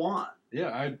people want,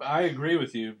 Yeah, I agree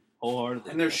with you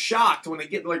wholeheartedly. and they're shocked when they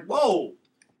get like, "Whoa,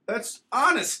 that's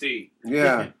honesty."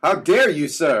 Yeah. How dare you,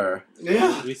 sir?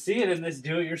 Yeah, We see it in this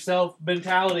do-it-yourself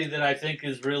mentality that I think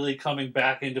is really coming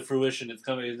back into fruition. It's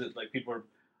coming, like people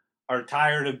are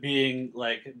tired of being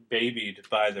like babied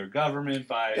by their government,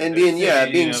 by And their being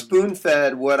city, being you know.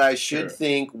 spoon-fed what I should Sure.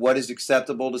 think, what is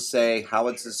acceptable to say, how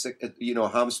it's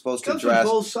how I'm supposed to comes from dress,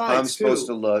 both how I'm sides supposed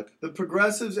too. to look. The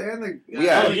progressives and the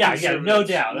Yeah. Oh yeah, no conservatives.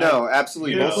 doubt. No,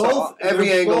 absolutely. Yeah. Both, every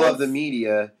They're angle both of the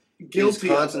media guilty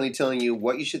is of constantly it. telling you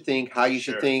what you should think, how you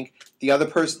should Sure. think. The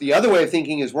other way of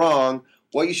thinking is wrong.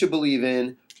 What you should believe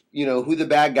in. You know who the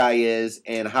bad guy is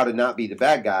and how to not be the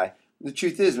bad guy. The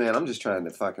truth is, man, I'm just trying to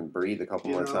fucking breathe a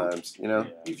couple You more know? times. You know.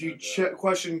 Yeah, If you no doubt.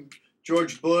 question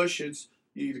George Bush, it's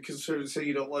you consider to say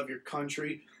you don't love your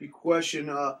country. You question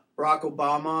Barack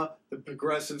Obama, the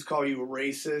progressives call you a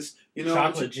racist. You know,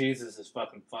 Chocolate Jesus is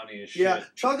fucking funny as shit. yeah,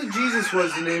 Chocolate Jesus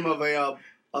was the name of a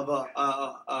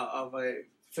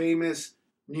famous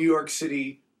New York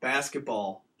City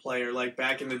basketball player, like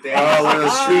back in the day. Oh, one of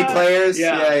those street players.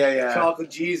 Yeah. Yeah. Chocolate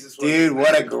Jesus. Was Dude, his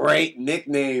what a name. great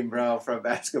nickname, bro, for a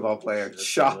basketball player. That's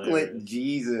Chocolate hilarious.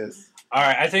 Jesus. All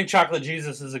right, I think Chocolate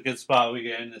Jesus is a good spot. We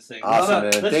get in this thing. Awesome, man.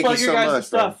 Let's Thank plug you your so guys' much,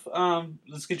 stuff.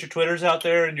 Let's get your Twitters out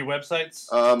there and your websites.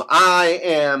 I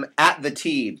am at the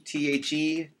Teeb,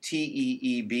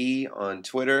 TheTeeb on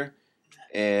Twitter,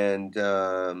 and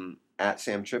at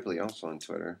Sam Tripoli also on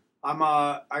Twitter. I'm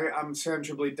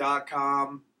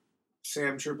samtripoli.com,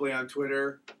 Sam Tripoli on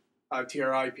Twitter,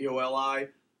 TRIPOLI.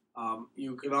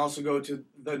 You can also go to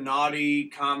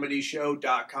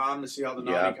thenaughtycomedyshow.com to see all the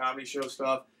Yeah. Naughty Comedy Show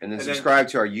stuff. And then And then- subscribe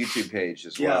to our YouTube page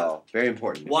as Yeah. well. Very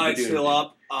important. While We're it's doing still it.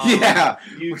 up, Yeah.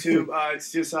 YouTube,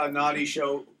 it's just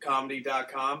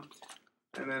naughtyshowcomedy.com.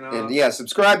 And then, And yeah,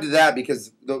 subscribe to that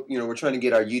because we're trying to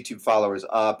get our YouTube followers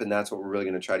up, and that's what we're really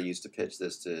going to try to use to pitch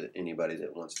this to anybody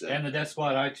that wants to. And the Death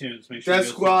Squad iTunes. Make sure you go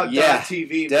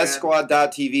DeathSquad.tv, man.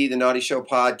 DeathSquad.tv, The Naughty Show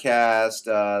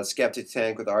Podcast, Skeptic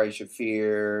Tank with Ari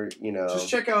Shafir, Just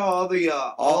check out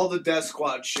all the Death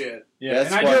Squad shit. Yeah,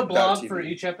 Death and I do a blog Squad.tv. for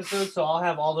each episode, so I'll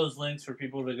have all those links for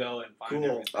people to go and find Cool.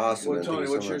 everything. Awesome. What, man. Thank Tony, you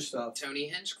so what's your much. stuff? Tony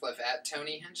Hinchcliffe at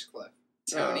Tony Hinchcliffe.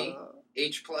 Tony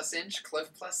H plus inch, Cliff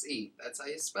plus E. That's how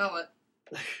you spell it.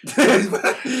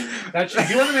 That's, if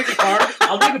you want to make a card,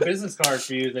 I'll make a business card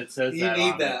for you that says You that.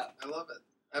 need on that. I love it.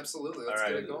 Absolutely. Let's All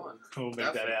right. get it going. It. We'll make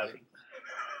that happen. Definitely.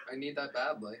 I need that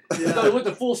badly. So with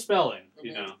the full spelling,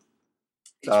 you know.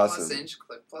 H Awesome. plus inch,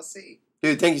 Cliff plus E.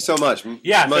 Dude, thank you so much.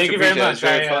 Yeah, Much thank you very appreciated. much. It's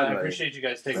very I fun, man. appreciate you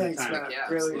guys taking Thanks, the time. man. Yeah,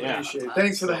 Really absolutely. appreciate it. Yeah.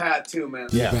 Thanks for the hat, too, man.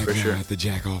 Yeah, Back for now sure. at the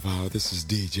Jack Off Hour. This is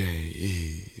DJ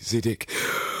Easy Dick.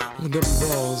 On them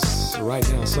balls, right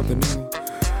now, something new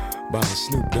by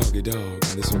Snoop Doggy Dogg. And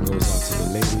this one goes out to the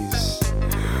ladies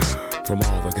from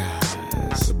all the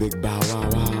guys. A big bow wow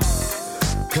wow.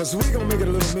 Cause we gonna make it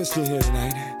a little misty here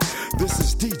tonight. This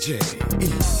is DJ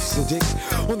Easy Dick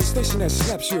on the station that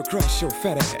slaps you across your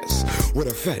fat ass with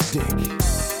a fat dick.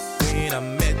 When I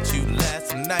met you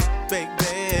last night,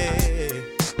 baby,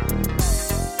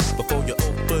 before you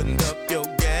opened up your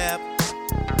gap,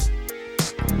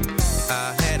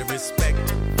 I had a respect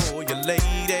for your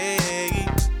lady,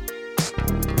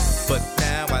 but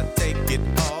now I take it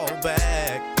all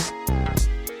back,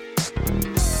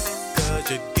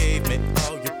 'cause you gave me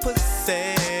all your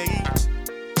pussy,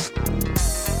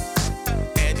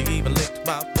 and you even licked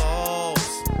my balls.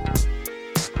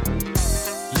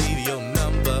 Leave your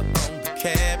number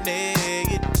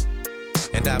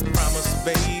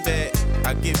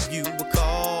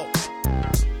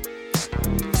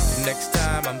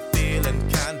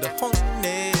the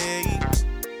honey.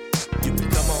 You can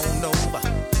come on over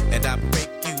and I break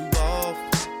you off.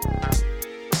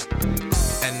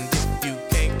 And if you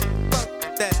can't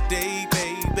fuck that day,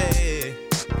 baby,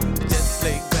 just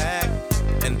lay back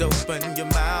and open your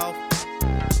mind.